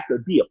don't have to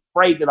be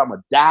afraid that I'm going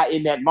to die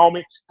in that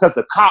moment, because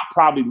the cop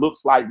probably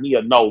looks like me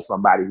or knows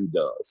somebody who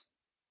does,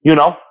 you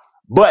know?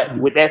 But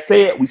with that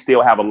said, we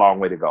still have a long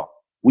way to go.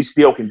 We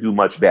still can do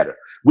much better.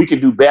 We can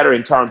do better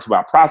in terms of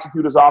our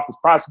prosecutor's office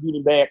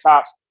prosecuting bad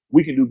cops.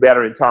 We can do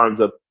better in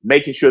terms of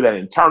making sure that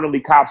internally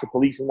cops are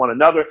policing one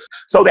another.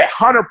 So that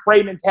hunter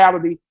prey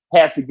mentality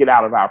has to get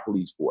out of our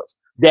police force.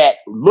 That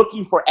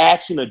looking for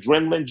action,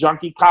 adrenaline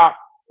junkie cop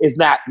is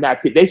not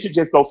it. They should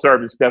just go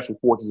serve in special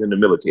forces in the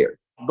military.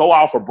 Go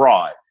off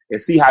abroad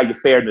and see how you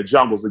fare in the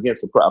jungles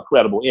against a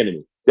credible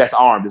enemy that's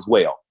armed as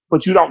well.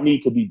 But you don't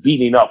need to be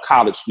beating up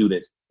college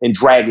students and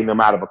dragging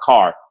them out of a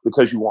car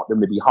because you want them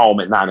to be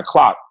home at 9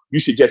 o'clock. You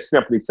should just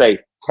simply say,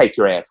 take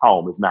your ass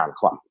home. It's 9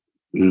 o'clock.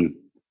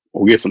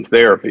 Or get some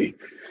therapy.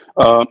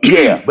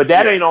 Yeah, but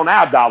that ain't on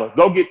our dollar.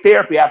 Go get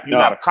therapy after you're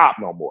not a cop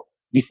no more.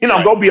 You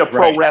know, go be a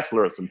pro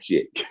wrestler or some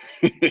shit.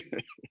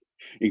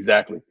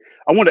 Exactly.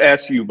 I want to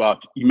ask you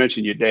about, you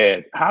mentioned your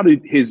dad. How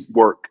did his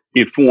work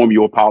inform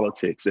your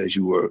politics as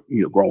you were,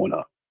 growing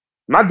up?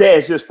 My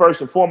dad's just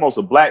first and foremost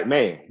a black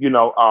man.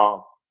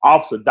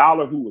 Officer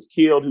Dollar, who was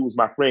killed, who was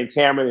my friend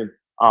Cameron,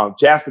 and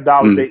Jasper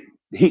Dollar,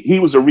 he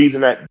was the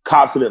reason that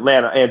cops in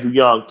Atlanta, Andrew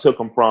Young, took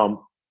him from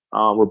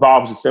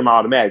revolvers to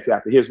semi-automatics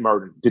after his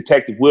murder.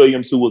 Detective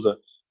Williams, who was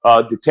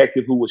a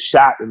detective who was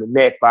shot in the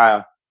neck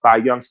by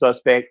a young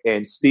suspect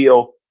and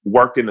still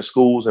worked in the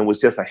schools and was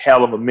just a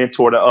hell of a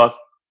mentor to us.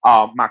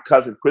 My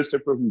cousin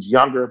Christopher, who's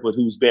younger, but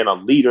who's been a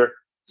leader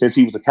since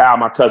he was a child.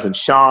 My cousin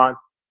Sean.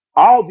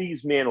 All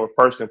these men were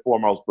first and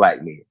foremost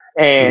black men.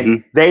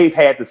 And they've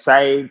had the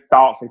same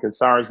thoughts and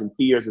concerns and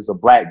fears as a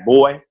black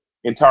boy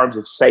in terms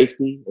of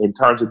safety, in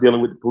terms of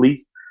dealing with the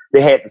police.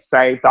 They had the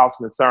same thoughts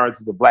and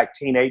concerns as a black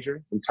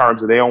teenager in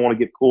terms of they don't want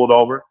to get pulled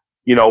over,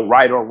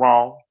 right or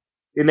wrong.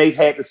 And they've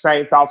had the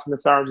same thoughts and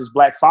concerns as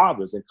black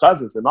fathers and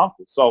cousins and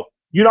uncles. So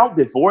you don't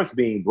divorce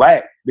being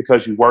black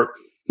because you work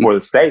for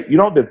the state. You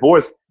don't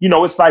divorce.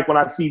 It's like when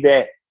I see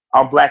that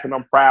I'm Black and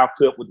I'm Proud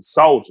clip with the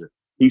soldier.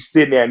 He's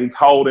sitting there and he's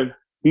holding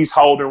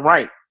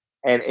rank.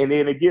 And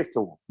then it gets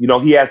to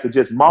him. He has to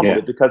just mumble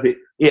it because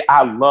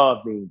I love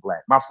being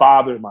black. My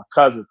father and my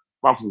cousins,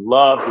 my uncles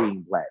love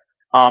being black.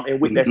 And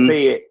with that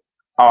said,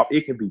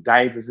 it can be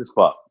dangerous as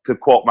fuck, to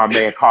quote my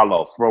man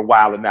Carlos, for a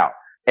while and out.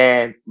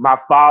 And my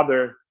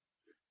father,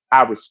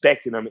 I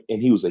respected him,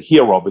 and he was a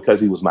hero because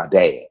he was my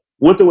dad.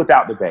 With or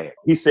without the band.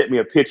 He sent me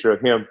a picture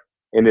of him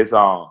and his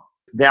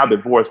now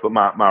divorced, but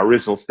my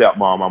original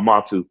stepmom, my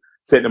mom too,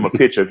 sent him a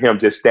picture of him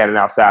just standing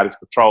outside his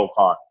patrol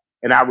car.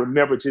 And I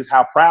remember just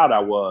how proud I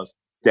was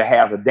to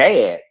have a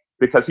dad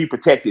because he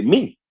protected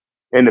me.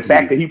 And the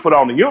fact that he put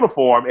on the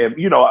uniform and,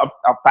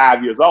 I'm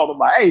 5 years old. I'm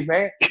like, hey,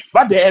 man,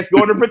 my dad's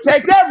going to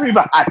protect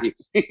everybody.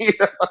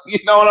 You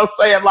know what I'm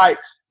saying? Like,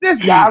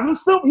 this guy's a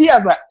super. He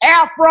has an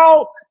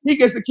afro. He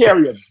gets to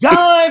carry a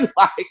gun.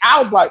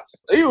 I was like,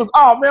 it was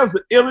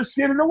the illest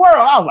shit in the world.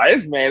 I was like,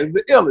 this man is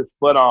the illest.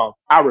 But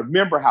I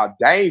remember how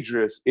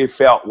dangerous it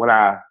felt when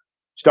I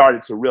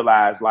started to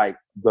realize, like,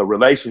 the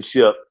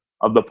relationship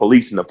of the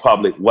police and the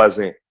public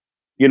wasn't,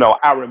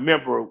 I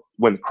remember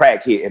when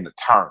crack hit in the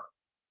turn.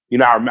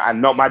 I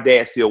know my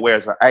dad still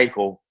wears an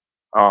ankle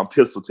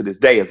pistol to this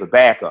day as a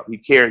backup. He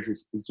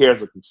carries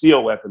a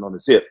concealed weapon on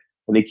his hip,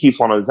 and he keeps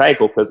one on his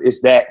ankle because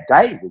it's that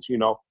dangerous,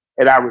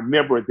 And I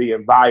remember the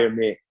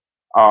environment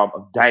of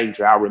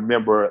danger. I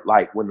remember,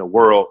 like, when the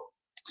world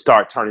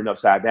started turning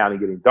upside down and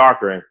getting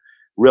darker, and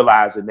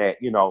realizing that,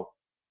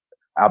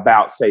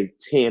 about say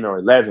 10 or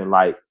 11,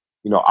 like,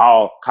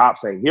 all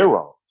cops ain't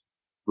heroes.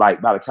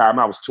 Like by the time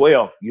I was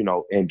 12,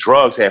 and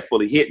drugs had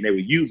fully hit and they were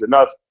using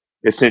us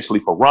essentially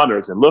for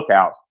runners and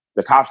lookouts,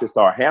 the cops just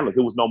started handling it.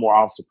 It was no more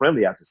officer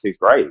friendly after 6th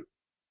grade.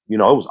 It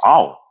was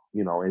on,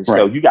 and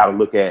so you got to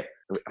look at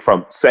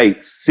from say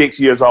 6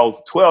 years old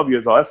to 12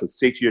 years old, that's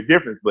a 6-year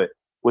difference. But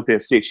within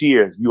 6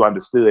 years, you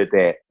understood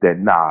that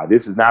nah,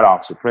 this is not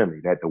officer friendly,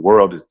 that the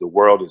world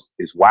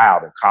is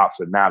wild and cops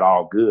are not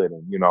all good.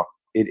 And,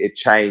 it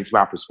changed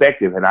my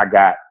perspective, and I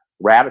got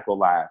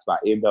radicalized by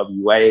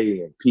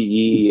NWA and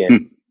PE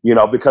and,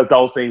 because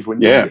those things were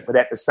needed. Yeah. But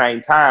at the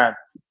same time,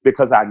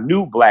 because I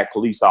knew Black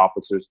police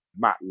officers,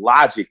 my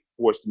logic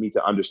forced me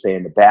to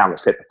understand the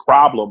balance, that the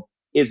problem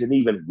isn't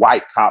even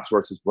white cops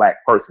versus Black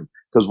person.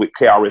 Because with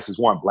KRS is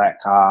one, black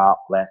cop,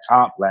 black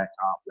cop, black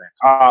cop, black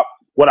cop.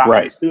 What I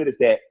understood is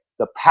that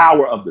the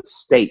power of the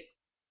state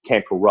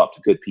can corrupt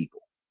good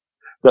people.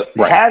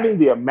 Having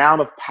the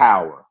amount of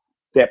power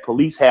that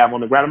police have on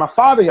the ground. And my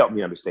father helped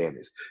me understand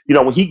this.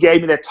 When he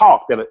gave me that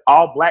talk that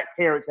all Black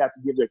parents have to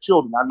give their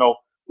children. I know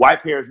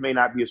white parents may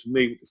not be as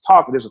familiar with this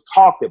talk, but there's a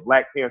talk that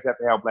Black parents have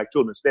to have Black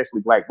children, especially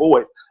Black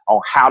boys,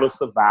 on how to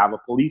survive a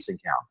police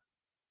encounter.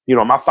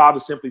 My father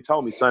simply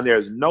told me, son, there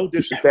is no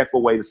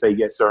disrespectful way to say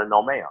yes, sir, and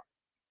no, ma'am.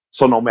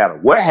 So no matter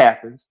what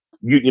happens,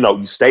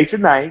 you state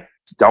your name,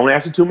 don't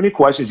answer too many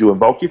questions, you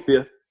invoke your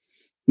fifth,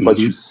 but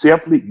you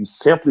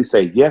simply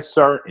say yes,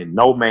 sir, and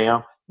no,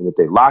 ma'am. And if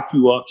they lock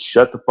you up,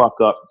 shut the fuck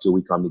up until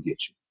we come to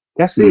get you.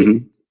 That's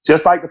it.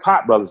 Just like the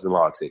Pot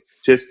brothers-in-law take.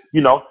 Just,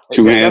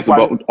 2 hands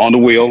on the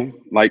wheel,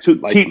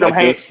 keep them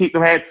hands.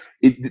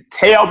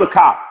 Tell the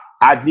cop,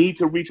 I need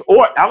to reach,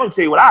 or I'm going to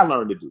tell you what I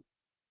learned to do.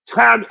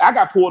 I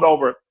got pulled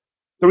over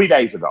 3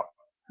 days ago.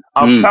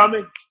 I'm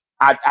coming.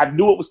 I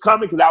knew it was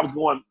coming because I was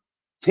going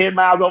 10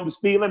 miles over the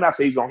speed limit. I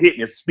said, he's going to hit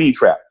me. It's a speed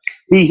trap.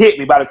 He hit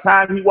me. By the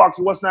time he walks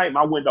to what's name,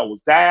 my window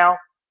was down.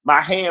 My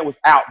hand was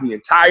out the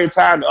entire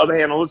time. The other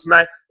hand on what's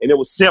name. And it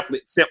was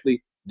simply,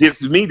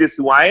 this is me. This is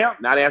who I am.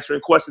 Not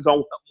answering questions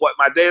on what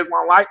my days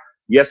want like.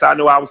 Yes, I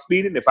know I was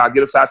speeding. If I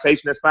get a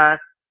citation, that's fine.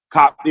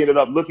 Cop ended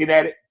up looking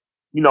at it.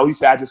 He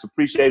said, I just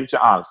appreciated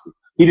your honesty.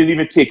 He didn't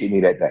even ticket me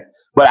that day.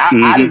 But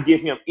I didn't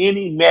give him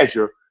any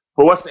measure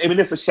for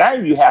it's a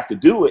shame you have to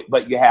do it,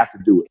 but you have to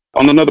do it.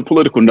 On another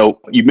political note,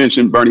 you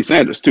mentioned Bernie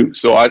Sanders too.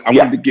 So I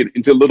wanted to get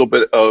into a little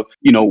bit of,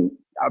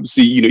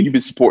 obviously, you've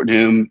been supporting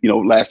him,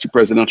 last 2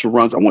 presidential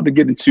runs. I wanted to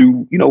get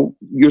into,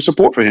 your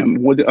support for him. I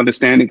wanted to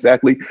understand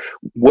exactly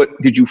what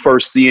did you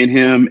first see in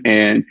him,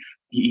 and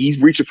he's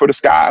reaching for the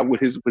sky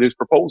with his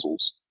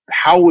proposals.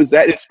 How is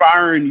that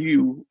inspiring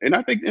you? And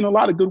I think in a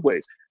lot of good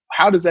ways.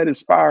 How does that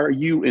inspire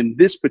you in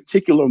this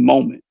particular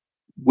moment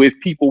with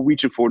people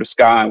reaching for the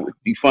sky, with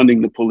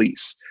defunding the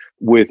police,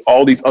 with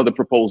all these other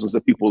proposals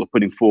that people are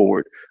putting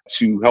forward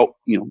to help,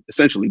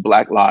 essentially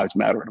Black Lives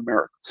Matter in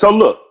America? So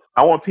look,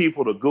 I want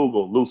people to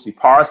Google Lucy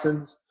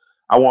Parsons.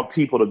 I want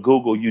people to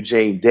Google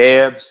Eugene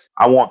Debs.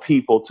 I want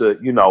people to,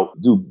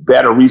 do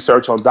better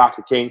research on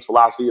Dr. King's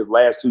philosophy of the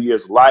last 2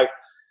 years of life.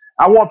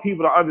 I want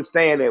people to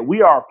understand that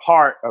we are a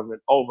part of an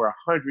over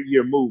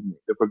 100-year movement.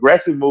 The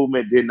progressive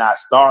movement did not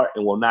start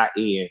and will not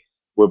end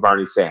with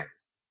Bernie Sanders.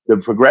 The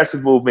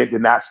progressive movement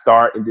did not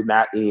start and did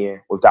not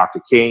end with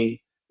Dr. King.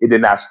 It did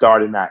not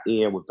start and not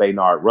end with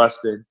Bayard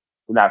Rustin.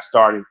 It did not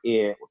start and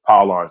end with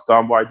Paul Laurence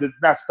Dunbar. It did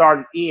not start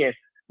and end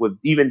with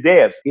even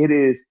Debs. It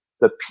is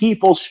the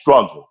people's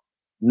struggle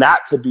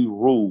not to be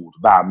ruled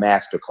by a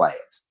master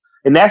class.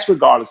 And that's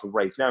regardless of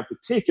race. Now, in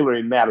particular,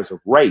 in matters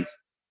of race,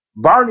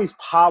 Bernie's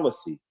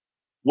policy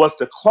was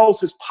the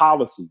closest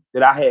policy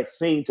that I had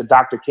seen to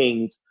Dr.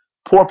 King's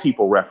poor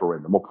people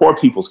referendum or poor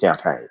people's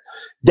campaign.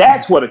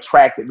 That's what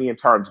attracted me in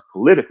terms of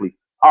politically.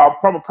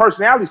 From a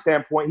personality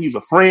standpoint, he's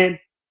a friend.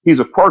 He's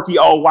a quirky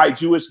old white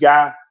Jewish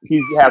guy. He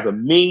has a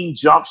mean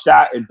jump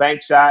shot and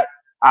bank shot.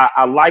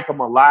 I like him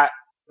a lot,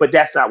 but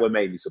that's not what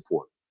made me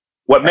support him.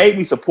 What made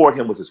me support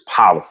him was his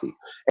policy.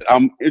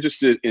 I'm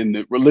interested in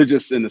the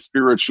religious and the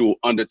spiritual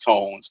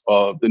undertones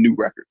of the new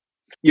record.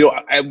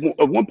 At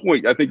one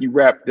point, I think you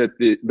rapped that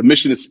the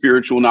mission is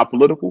spiritual, not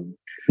political.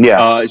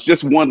 Yeah. It's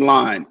just one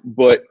line,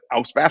 but I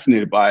was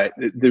fascinated by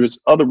it. There's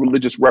other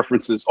religious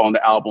references on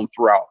the album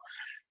throughout.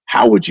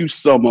 How would you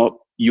sum up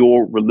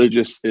your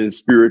religious and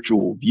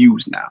spiritual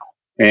views now?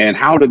 And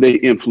how do they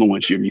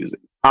influence your music?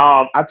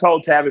 I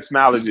told Tavis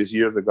Smiley this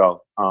years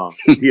ago.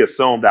 He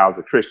assumed I was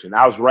a Christian.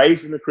 I was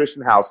raised in a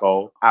Christian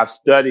household. I've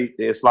studied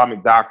the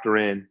Islamic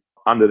doctrine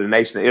under the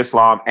Nation of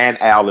Islam and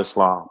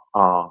Al-Islam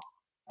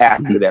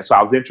after that. So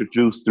I was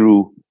introduced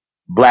through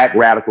Black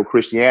radical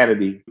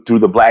Christianity, through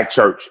the Black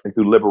church and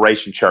through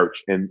Liberation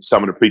Church. And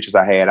some of the preachers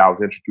I had, I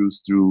was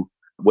introduced through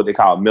what they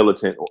call a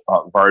militant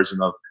version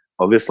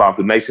of Islam,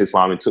 through Nation of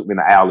Islam, and took me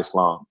to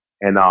Al-Islam.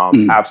 And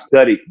I've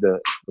studied the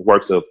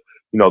works of,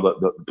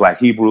 the Black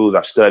Hebrews.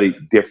 I've studied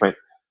different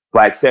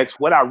Black sects.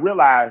 What I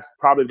realized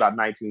probably about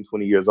 19,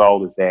 20 years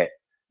old is that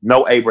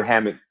no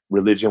Abrahamic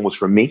religion was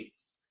for me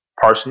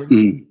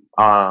personally.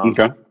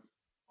 Okay.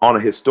 On a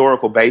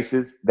historical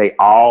basis, they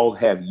all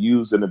have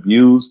used and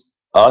abused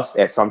us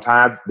at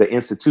sometimes the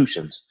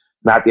institutions,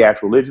 not the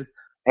actual religion.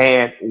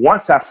 And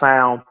once I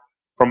found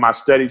from my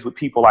studies with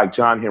people like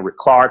John Henrik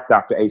Clarke,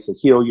 Dr. Asa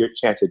Hilliard,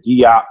 Chanta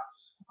Diop,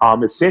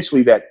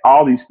 essentially that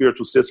all these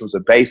spiritual systems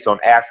are based on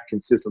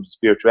African systems of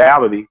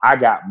spirituality, I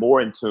got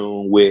more in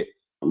tune with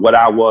what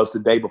I was the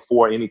day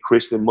before any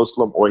Christian,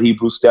 Muslim, or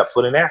Hebrew stepped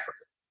foot in Africa.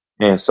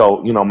 And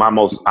so, my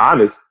most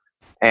honest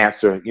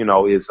answer,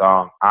 is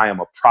I am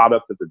a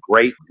product of the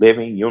great,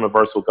 living,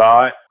 universal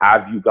God. I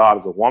view God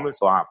as a woman,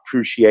 so I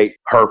appreciate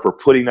her for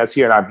putting us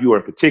here. And I view her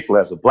in particular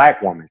as a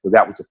Black woman, because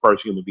that was the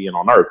first human being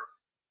on earth.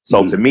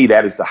 So to me,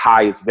 that is the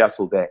highest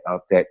vessel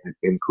that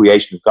in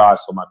creation of God.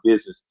 So my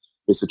business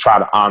is to try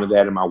to honor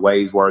that in my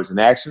ways, words, and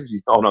actions.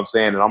 You know what I'm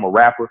saying? And I'm a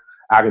rapper.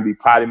 I can be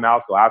potty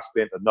mouth, so I've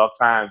spent enough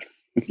time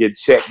getting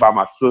checked by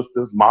my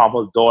sisters,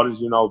 mamas, daughters,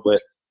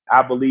 but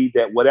I believe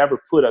that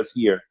whatever put us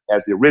here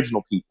as the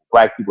original people,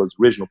 Black people as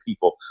original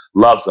people,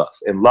 loves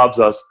us and loves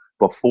us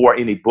before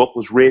any book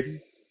was written,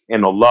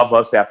 and will love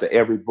us after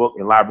every book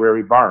and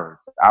library burns.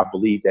 I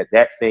believe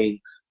that thing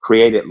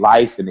created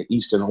life in the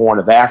eastern horn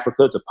of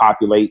Africa to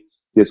populate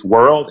this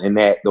world, and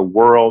that the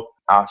world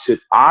should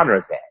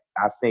honor that.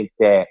 I think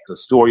that the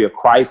story of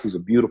Christ is a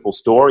beautiful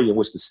story in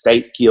which the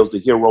state kills the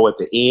hero at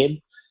the end.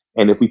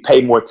 And if we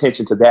pay more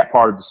attention to that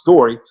part of the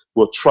story,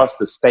 we'll trust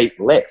the state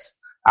less.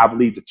 I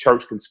believe the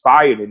church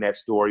conspired in that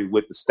story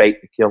with the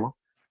state to kill him.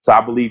 So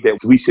I believe that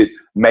we should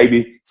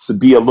maybe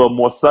be a little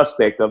more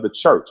suspect of the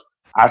church.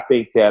 I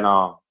think that,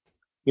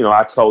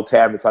 I told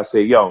Tavis, I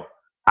said,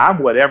 I'm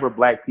whatever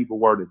Black people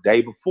were the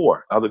day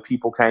before other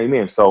people came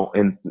in. So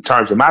in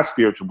terms of my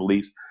spiritual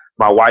beliefs,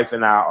 my wife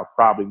and I are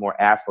probably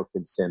more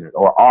African-centered,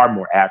 or are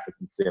more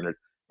African-centered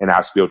in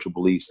our spiritual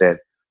beliefs. And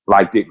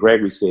like Dick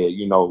Gregory said,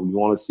 you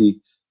want to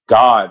see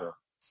God or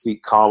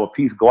seek calm or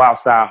peace, go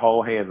outside,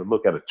 hold hands, and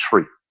look at a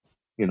tree.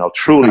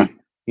 Truly,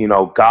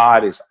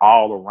 God is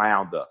all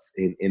around us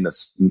in the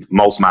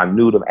most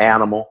minute of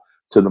animal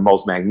to the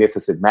most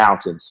magnificent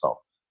mountain. So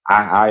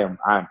I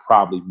am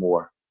probably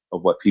more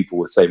of what people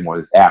would say more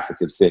as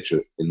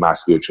African-centered in my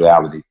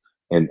spirituality,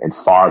 and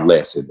far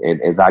less.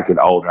 And as I get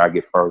older, I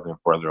get further and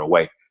further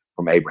away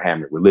from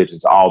Abrahamic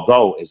religions.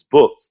 Although as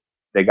books,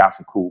 they got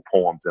some cool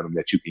poems in them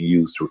that you can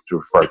use to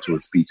refer to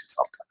in speeches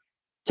sometimes.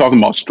 Talking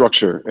about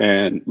structure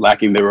and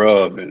lacking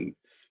thereof and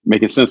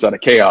making sense out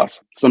of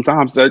chaos.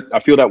 Sometimes I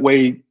feel that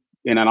way,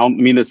 and I don't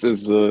mean this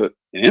as an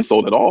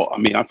insult at all. I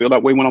mean, I feel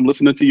that way when I'm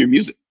listening to your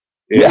music.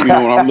 Yeah. When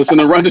I'm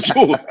listening to Run the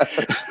Jewels.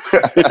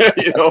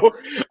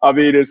 I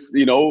mean, it's,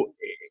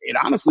 it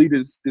honestly,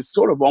 this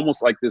sort of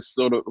almost like this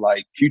sort of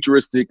like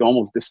futuristic,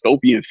 almost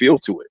dystopian feel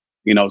to it.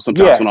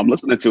 Sometimes when I'm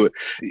listening to it,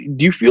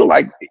 do you feel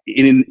like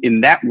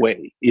in that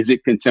way, is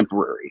it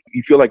contemporary?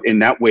 You feel like in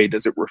that way,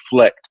 does it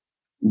reflect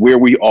where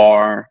we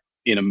are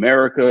in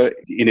America?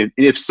 And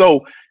if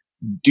so,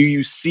 do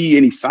you see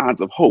any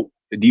signs of hope?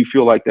 Do you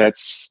feel like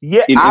that's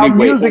our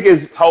music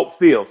is hope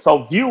filled?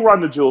 So view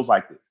Run the Jewels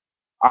like this.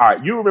 All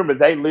right, you remember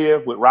They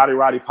Live with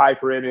Roddy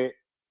Piper in it?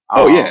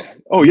 You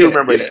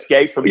remember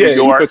Escape from New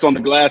York? He puts on the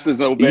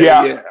glasses. You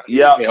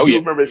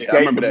remember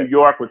Escape from New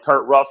York with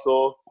Kurt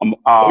Russell?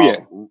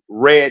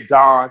 Red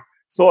Dawn.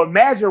 So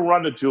imagine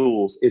Run the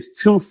Jewels is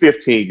two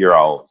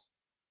 15-year-olds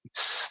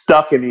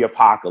stuck in the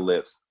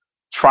apocalypse,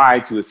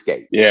 trying to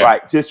escape,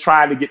 right? Just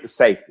trying to get to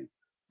safety.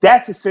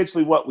 That's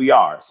essentially what we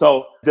are.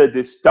 So the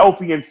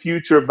dystopian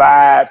future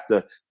vibes,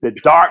 the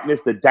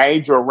darkness, the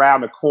danger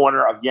around the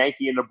corner of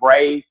Yankee and the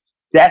Brave,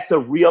 that's a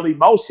real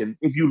emotion.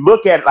 If you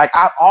look at it, like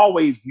I've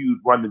always viewed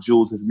Run the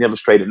Jewels as an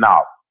illustrated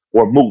novel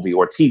or movie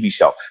or TV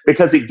show,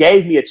 because it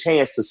gave me a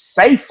chance to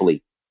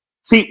safely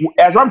see,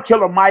 as I'm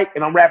Killer Mike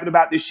and I'm rapping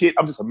about this shit,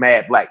 I'm just a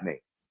mad Black man.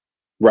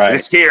 Right. And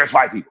it scares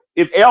white people.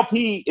 If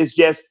LP is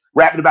just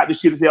rapping about this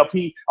shit as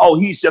LP,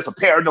 he's just a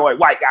paranoid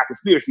white guy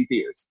conspiracy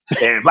theorist,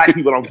 and Black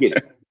people don't get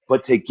it.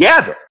 But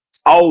together,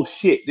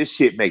 this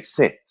shit makes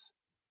sense.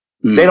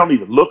 They don't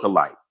even look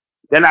alike.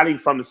 They're not even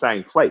from the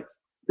same place.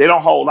 They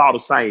don't hold all the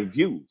same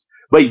views.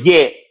 But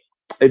yet,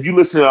 if you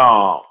listen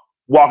to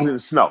Walking in the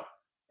Snow,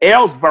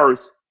 L's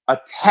verse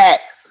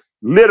attacks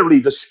literally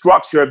the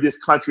structure of this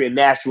country and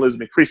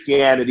nationalism and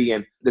Christianity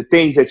and the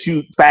things that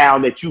you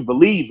found that you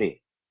believe in.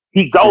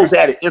 He goes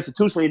at it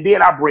institutionally, and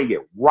then I bring it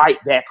right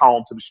back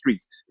home to the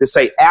streets to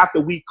say,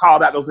 after we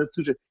called out those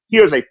institutions,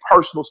 here's a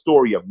personal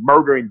story of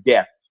murder and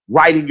death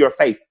right in your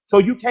face. So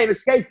you can't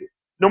escape it,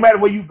 no matter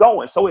where you're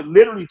going. So it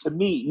literally, to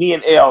me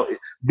and L,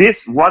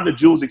 this Run the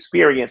Jewels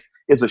experience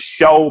is a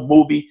show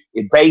movie.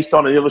 It's based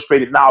on an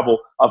illustrated novel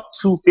of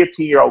two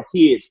 15-year-old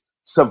kids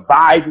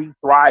surviving,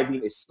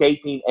 thriving,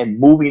 escaping, and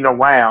moving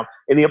around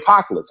in the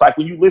apocalypse. Like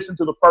when you listen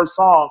to the first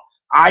song,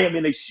 I am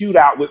in a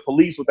shootout with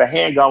police with a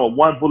handgun with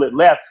one bullet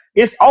left.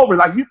 It's over.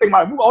 Like you think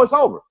about it, it's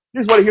over.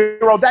 This is what a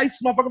hero dies.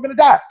 This motherfucker gonna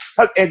die.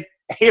 And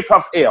here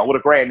comes L with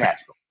a Grand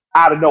National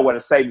out of nowhere to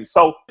save me.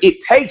 So it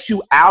takes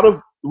you out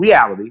of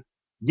reality,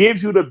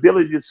 gives you the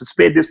ability to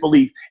suspend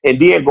disbelief, and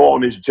then go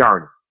on this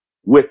journey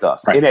with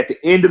us. Right. And at the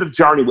end of the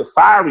journey with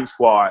Firing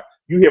Squad,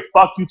 you hear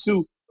 "fuck you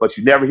too," but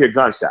you never hear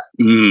gunshot.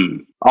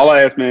 All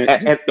I ask, man,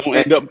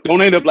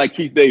 don't end up like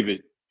Keith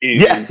David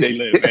in They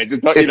Live, man.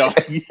 Just we know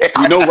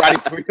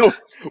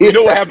we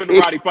know what happened to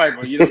Roddy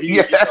Piper.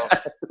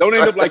 Don't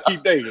end up like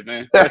Keith David,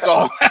 man. That's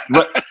all.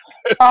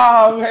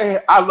 Oh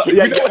man,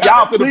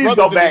 y'all please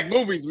go back.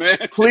 Movies, man.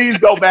 Please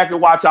go back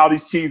and watch all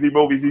these cheesy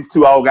movies these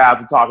two old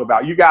guys are talking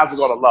about. You guys are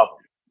gonna love them.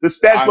 The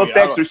special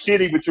effects are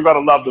shitty, but you're gonna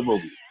love the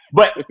movie.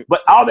 But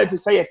all that to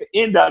say, at the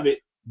end of it,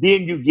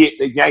 then you get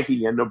the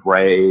Yankee and the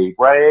Brave.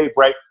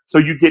 So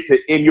you get to,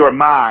 in your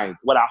mind,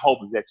 what I hope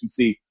is that you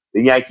see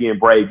the Yankee and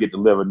Brave get to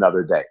live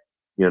another day.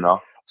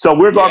 So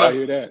we're gonna. I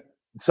hear that.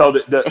 So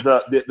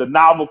the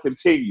novel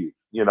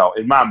continues. In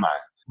my mind,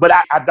 but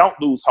I don't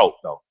lose hope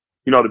though.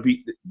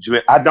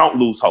 I don't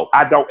lose hope.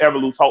 I don't ever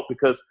lose hope,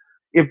 because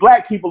if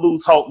black people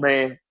lose hope,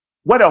 man,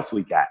 what else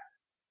we got?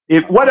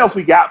 What else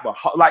we got? But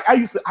like I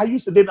used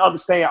to didn't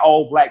understand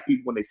old black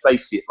people when they say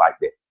shit like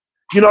that.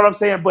 You know what I'm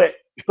saying? But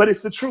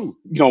it's the truth.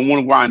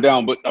 Want to wind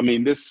down, but I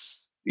mean,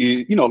 this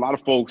is, a lot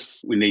of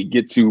folks when they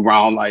get to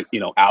around like,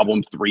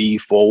 album 3,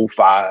 4,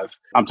 5.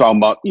 I'm talking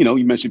about,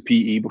 you mentioned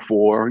PE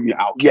before,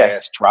 Outkast,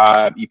 yes.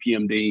 Tribe,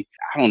 EPMD.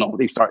 I don't know.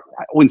 I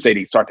wouldn't say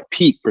they start to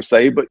peak per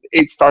se, but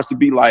it starts to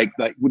be like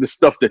with the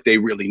stuff that they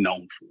really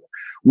known for.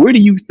 Where do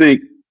you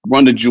think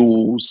Run the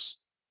Jewels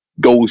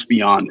goes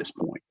beyond this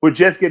point? We're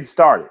just getting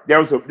started.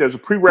 There's a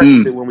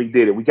prerequisite when we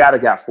did it. We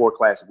got 4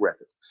 classic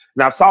records.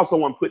 Now I saw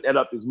someone put that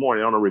up this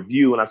morning on a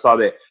review, and I saw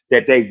that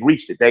they've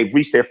reached it. They've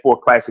reached their 4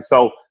 classics.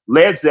 So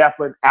Led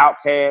Zeppelin,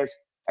 Outkast,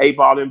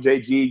 8-Ball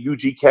MJG,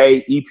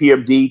 UGK,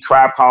 EPMD,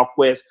 Tribe Called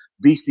Quest,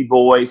 Beastie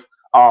Boys,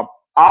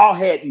 all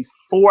had these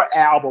 4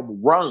 album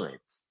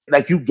runs.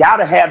 Like you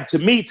gotta have,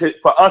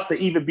 for us to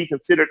even be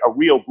considered a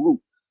real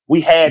group,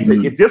 we had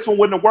to, if this one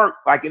wouldn't have worked,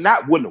 wouldn't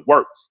have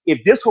worked.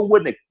 If this one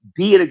wouldn't have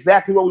did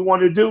exactly what we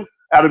wanted to do,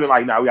 I'd have been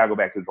like, we gotta go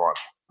back to the drawing board.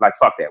 Like,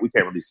 fuck that. We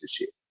can't release this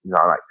shit.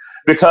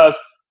 Because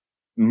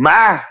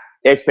my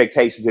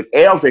expectations and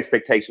L's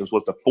expectations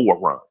was the 4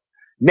 run.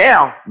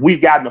 Now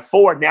we've gotten the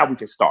 4. Now we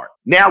can start.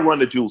 Now Run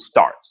the Jewels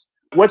starts.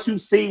 What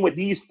you've seen with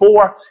these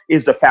 4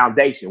 is the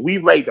foundation.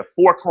 We've laid the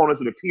 4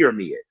 corners of the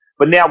pyramid,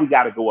 but now we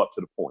got to go up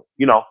to the point,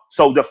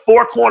 So the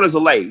 4 corners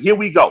are laid. Here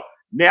we go.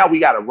 Now we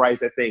got to raise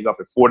that thing up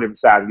at 4 different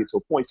sides and get to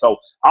a point. So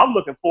I'm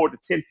looking forward to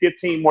 10,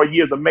 15 more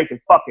years of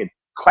making fucking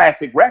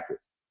classic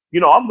records.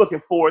 I'm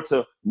looking forward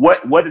to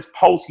what is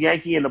post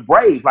Yankee and the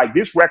Braves. Like,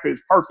 this record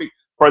is perfect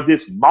for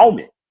this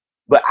moment,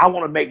 but I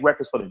want to make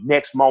records for the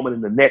next moment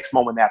and the next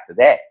moment after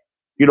that.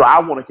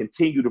 I want to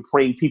continue to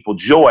bring people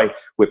joy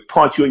with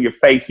punch you in your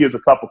face. Here's a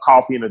cup of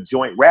coffee and a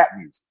joint rap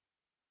music.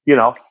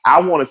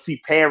 I want to see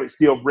parents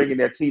still bringing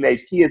their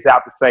teenage kids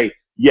out to say,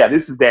 yeah,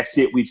 this is that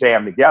shit we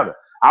jam together.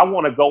 I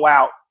want to go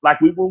out like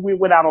when we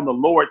went out on the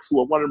Lorde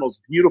tour, one of the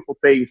most beautiful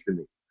things to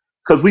me,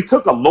 because we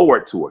took a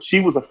Lorde tour.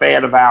 She was a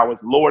fan of ours.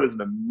 Lorde is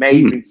an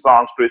amazing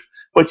songstress,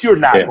 but you're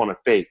not going to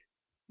think,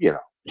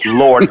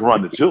 Lorde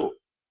Run the Jewels.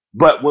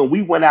 But when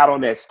we went out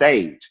on that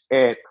stage,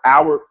 and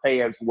our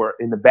fans were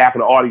in the back of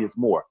the audience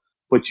more,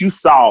 but you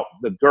saw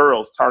the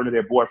girls turn to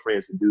their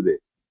boyfriends and do this.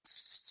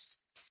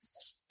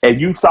 And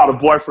you saw the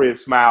boyfriend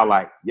smile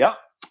like, yep,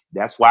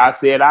 that's why I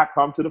said I'd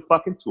come to the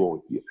fucking tour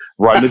with you.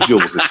 Run the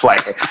Jewels is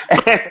playing.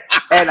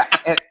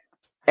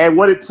 and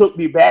what it took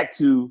me back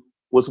to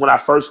was when I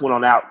first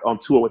went on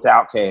tour with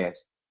Outkast,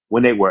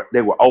 when they were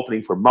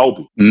opening for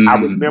Moby. I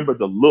remember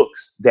the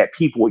looks that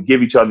people would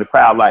give each other in the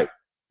crowd, like,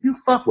 you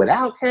fuck with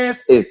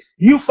Outkast? If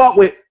you fuck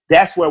with,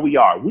 that's where we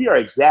are. We are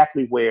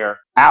exactly where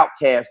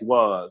Outkast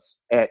was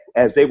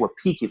as they were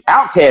peaking.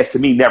 Outkast, to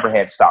me, never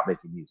had to stop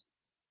making music.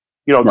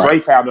 Dre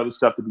found other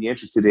stuff to be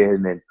interested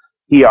in, and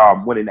he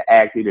went into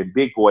acting, and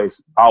Big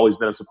Boy's always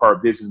been a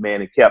superb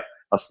businessman and kept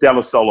a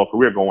stellar solo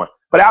career going.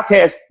 But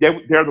Outkast,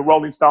 they're the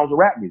Rolling Stones of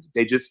rap music.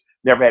 They just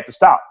never had to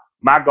stop.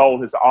 My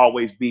goal has to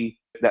always be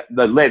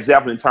the Led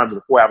Zeppelin in terms of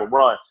the 4 album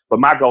run, but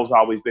my goal has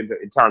always been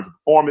in terms of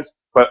performance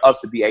for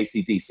us to be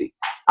AC/DC.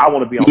 I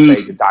want to be on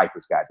stage in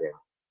diapers, goddamn,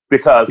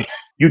 because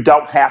you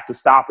don't have to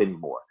stop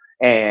anymore.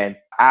 And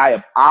I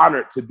am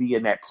honored to be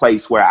in that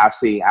place where I've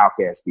seen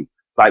Outkast be.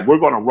 Like, we're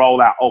going to roll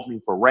out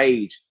opening for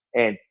Rage,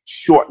 and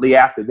shortly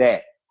after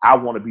that, I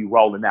want to be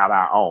rolling out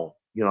our own.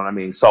 You know what I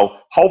mean? So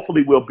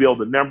hopefully we'll build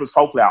the numbers.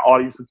 Hopefully our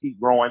audience will keep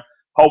growing.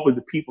 Hopefully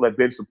the people that have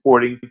been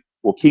supporting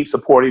will keep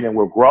supporting, and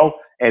we'll grow,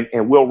 and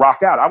we'll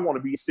rock out. I want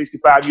to be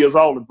 65 years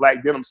old in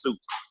black denim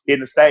suits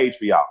hitting the stage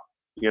for y'all.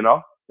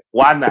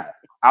 Why not?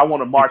 I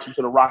want to march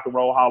into the Rock and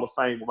Roll Hall of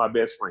Fame with my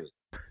best friend.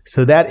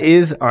 So that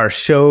is our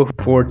show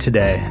for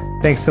today.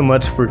 Thanks so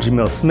much for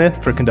Jamil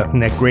Smith for conducting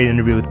that great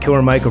interview with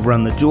Killer Mike of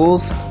Run the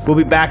Jewels. We'll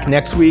be back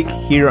next week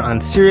here on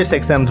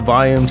SiriusXM's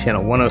Volume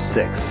Channel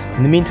 106.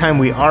 In the meantime,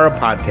 we are a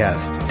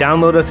podcast.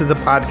 Download us as a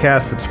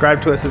podcast, subscribe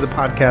to us as a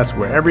podcast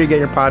wherever you get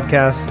your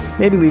podcasts.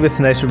 Maybe leave us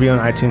a nice review on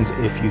iTunes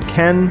if you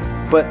can.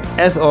 But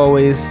as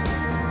always,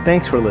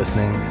 thanks for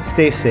listening.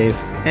 Stay safe,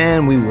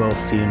 and we will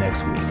see you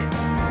next week.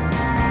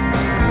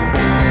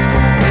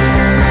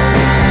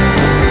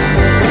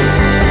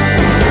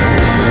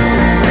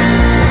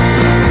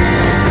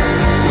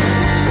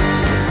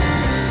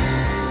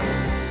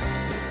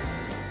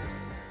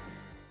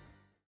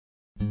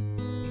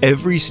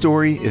 Every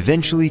story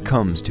eventually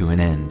comes to an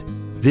end.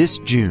 This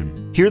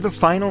June, hear the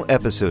final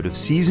episode of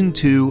Season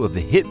 2 of the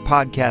hit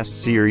podcast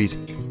series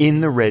In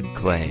the Red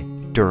Clay,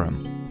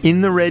 Durham. In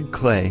the Red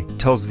Clay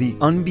tells the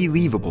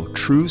unbelievable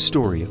true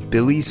story of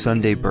Billy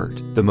Sunday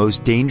Birt, the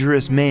most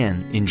dangerous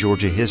man in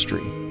Georgia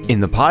history. In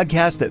the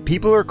podcast that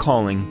people are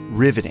calling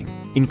riveting,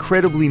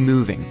 incredibly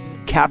moving,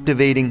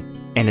 captivating,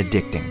 and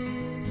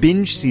addicting.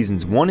 Binge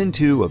seasons 1 and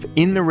 2 of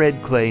In the Red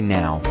Clay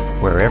now,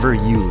 wherever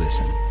you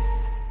listen.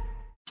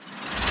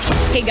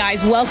 Hey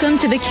guys, welcome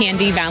to the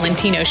Candy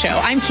Valentino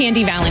Show. I'm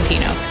Candy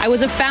Valentino. I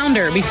was a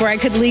founder before I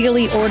could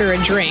legally order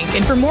a drink.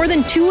 And for more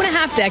than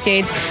 2.5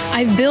 decades,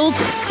 I've built,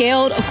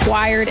 scaled,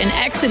 acquired, and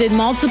exited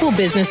multiple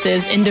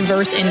businesses in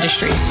diverse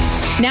industries.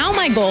 Now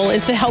my goal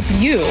is to help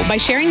you by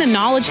sharing the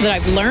knowledge that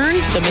I've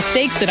learned, the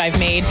mistakes that I've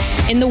made,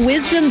 and the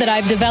wisdom that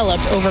I've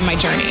developed over my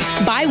journey.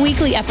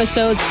 Bi-weekly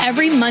episodes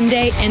every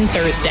Monday and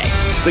Thursday.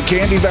 The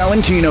Candy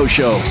Valentino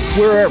Show,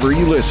 wherever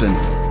you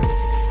listen.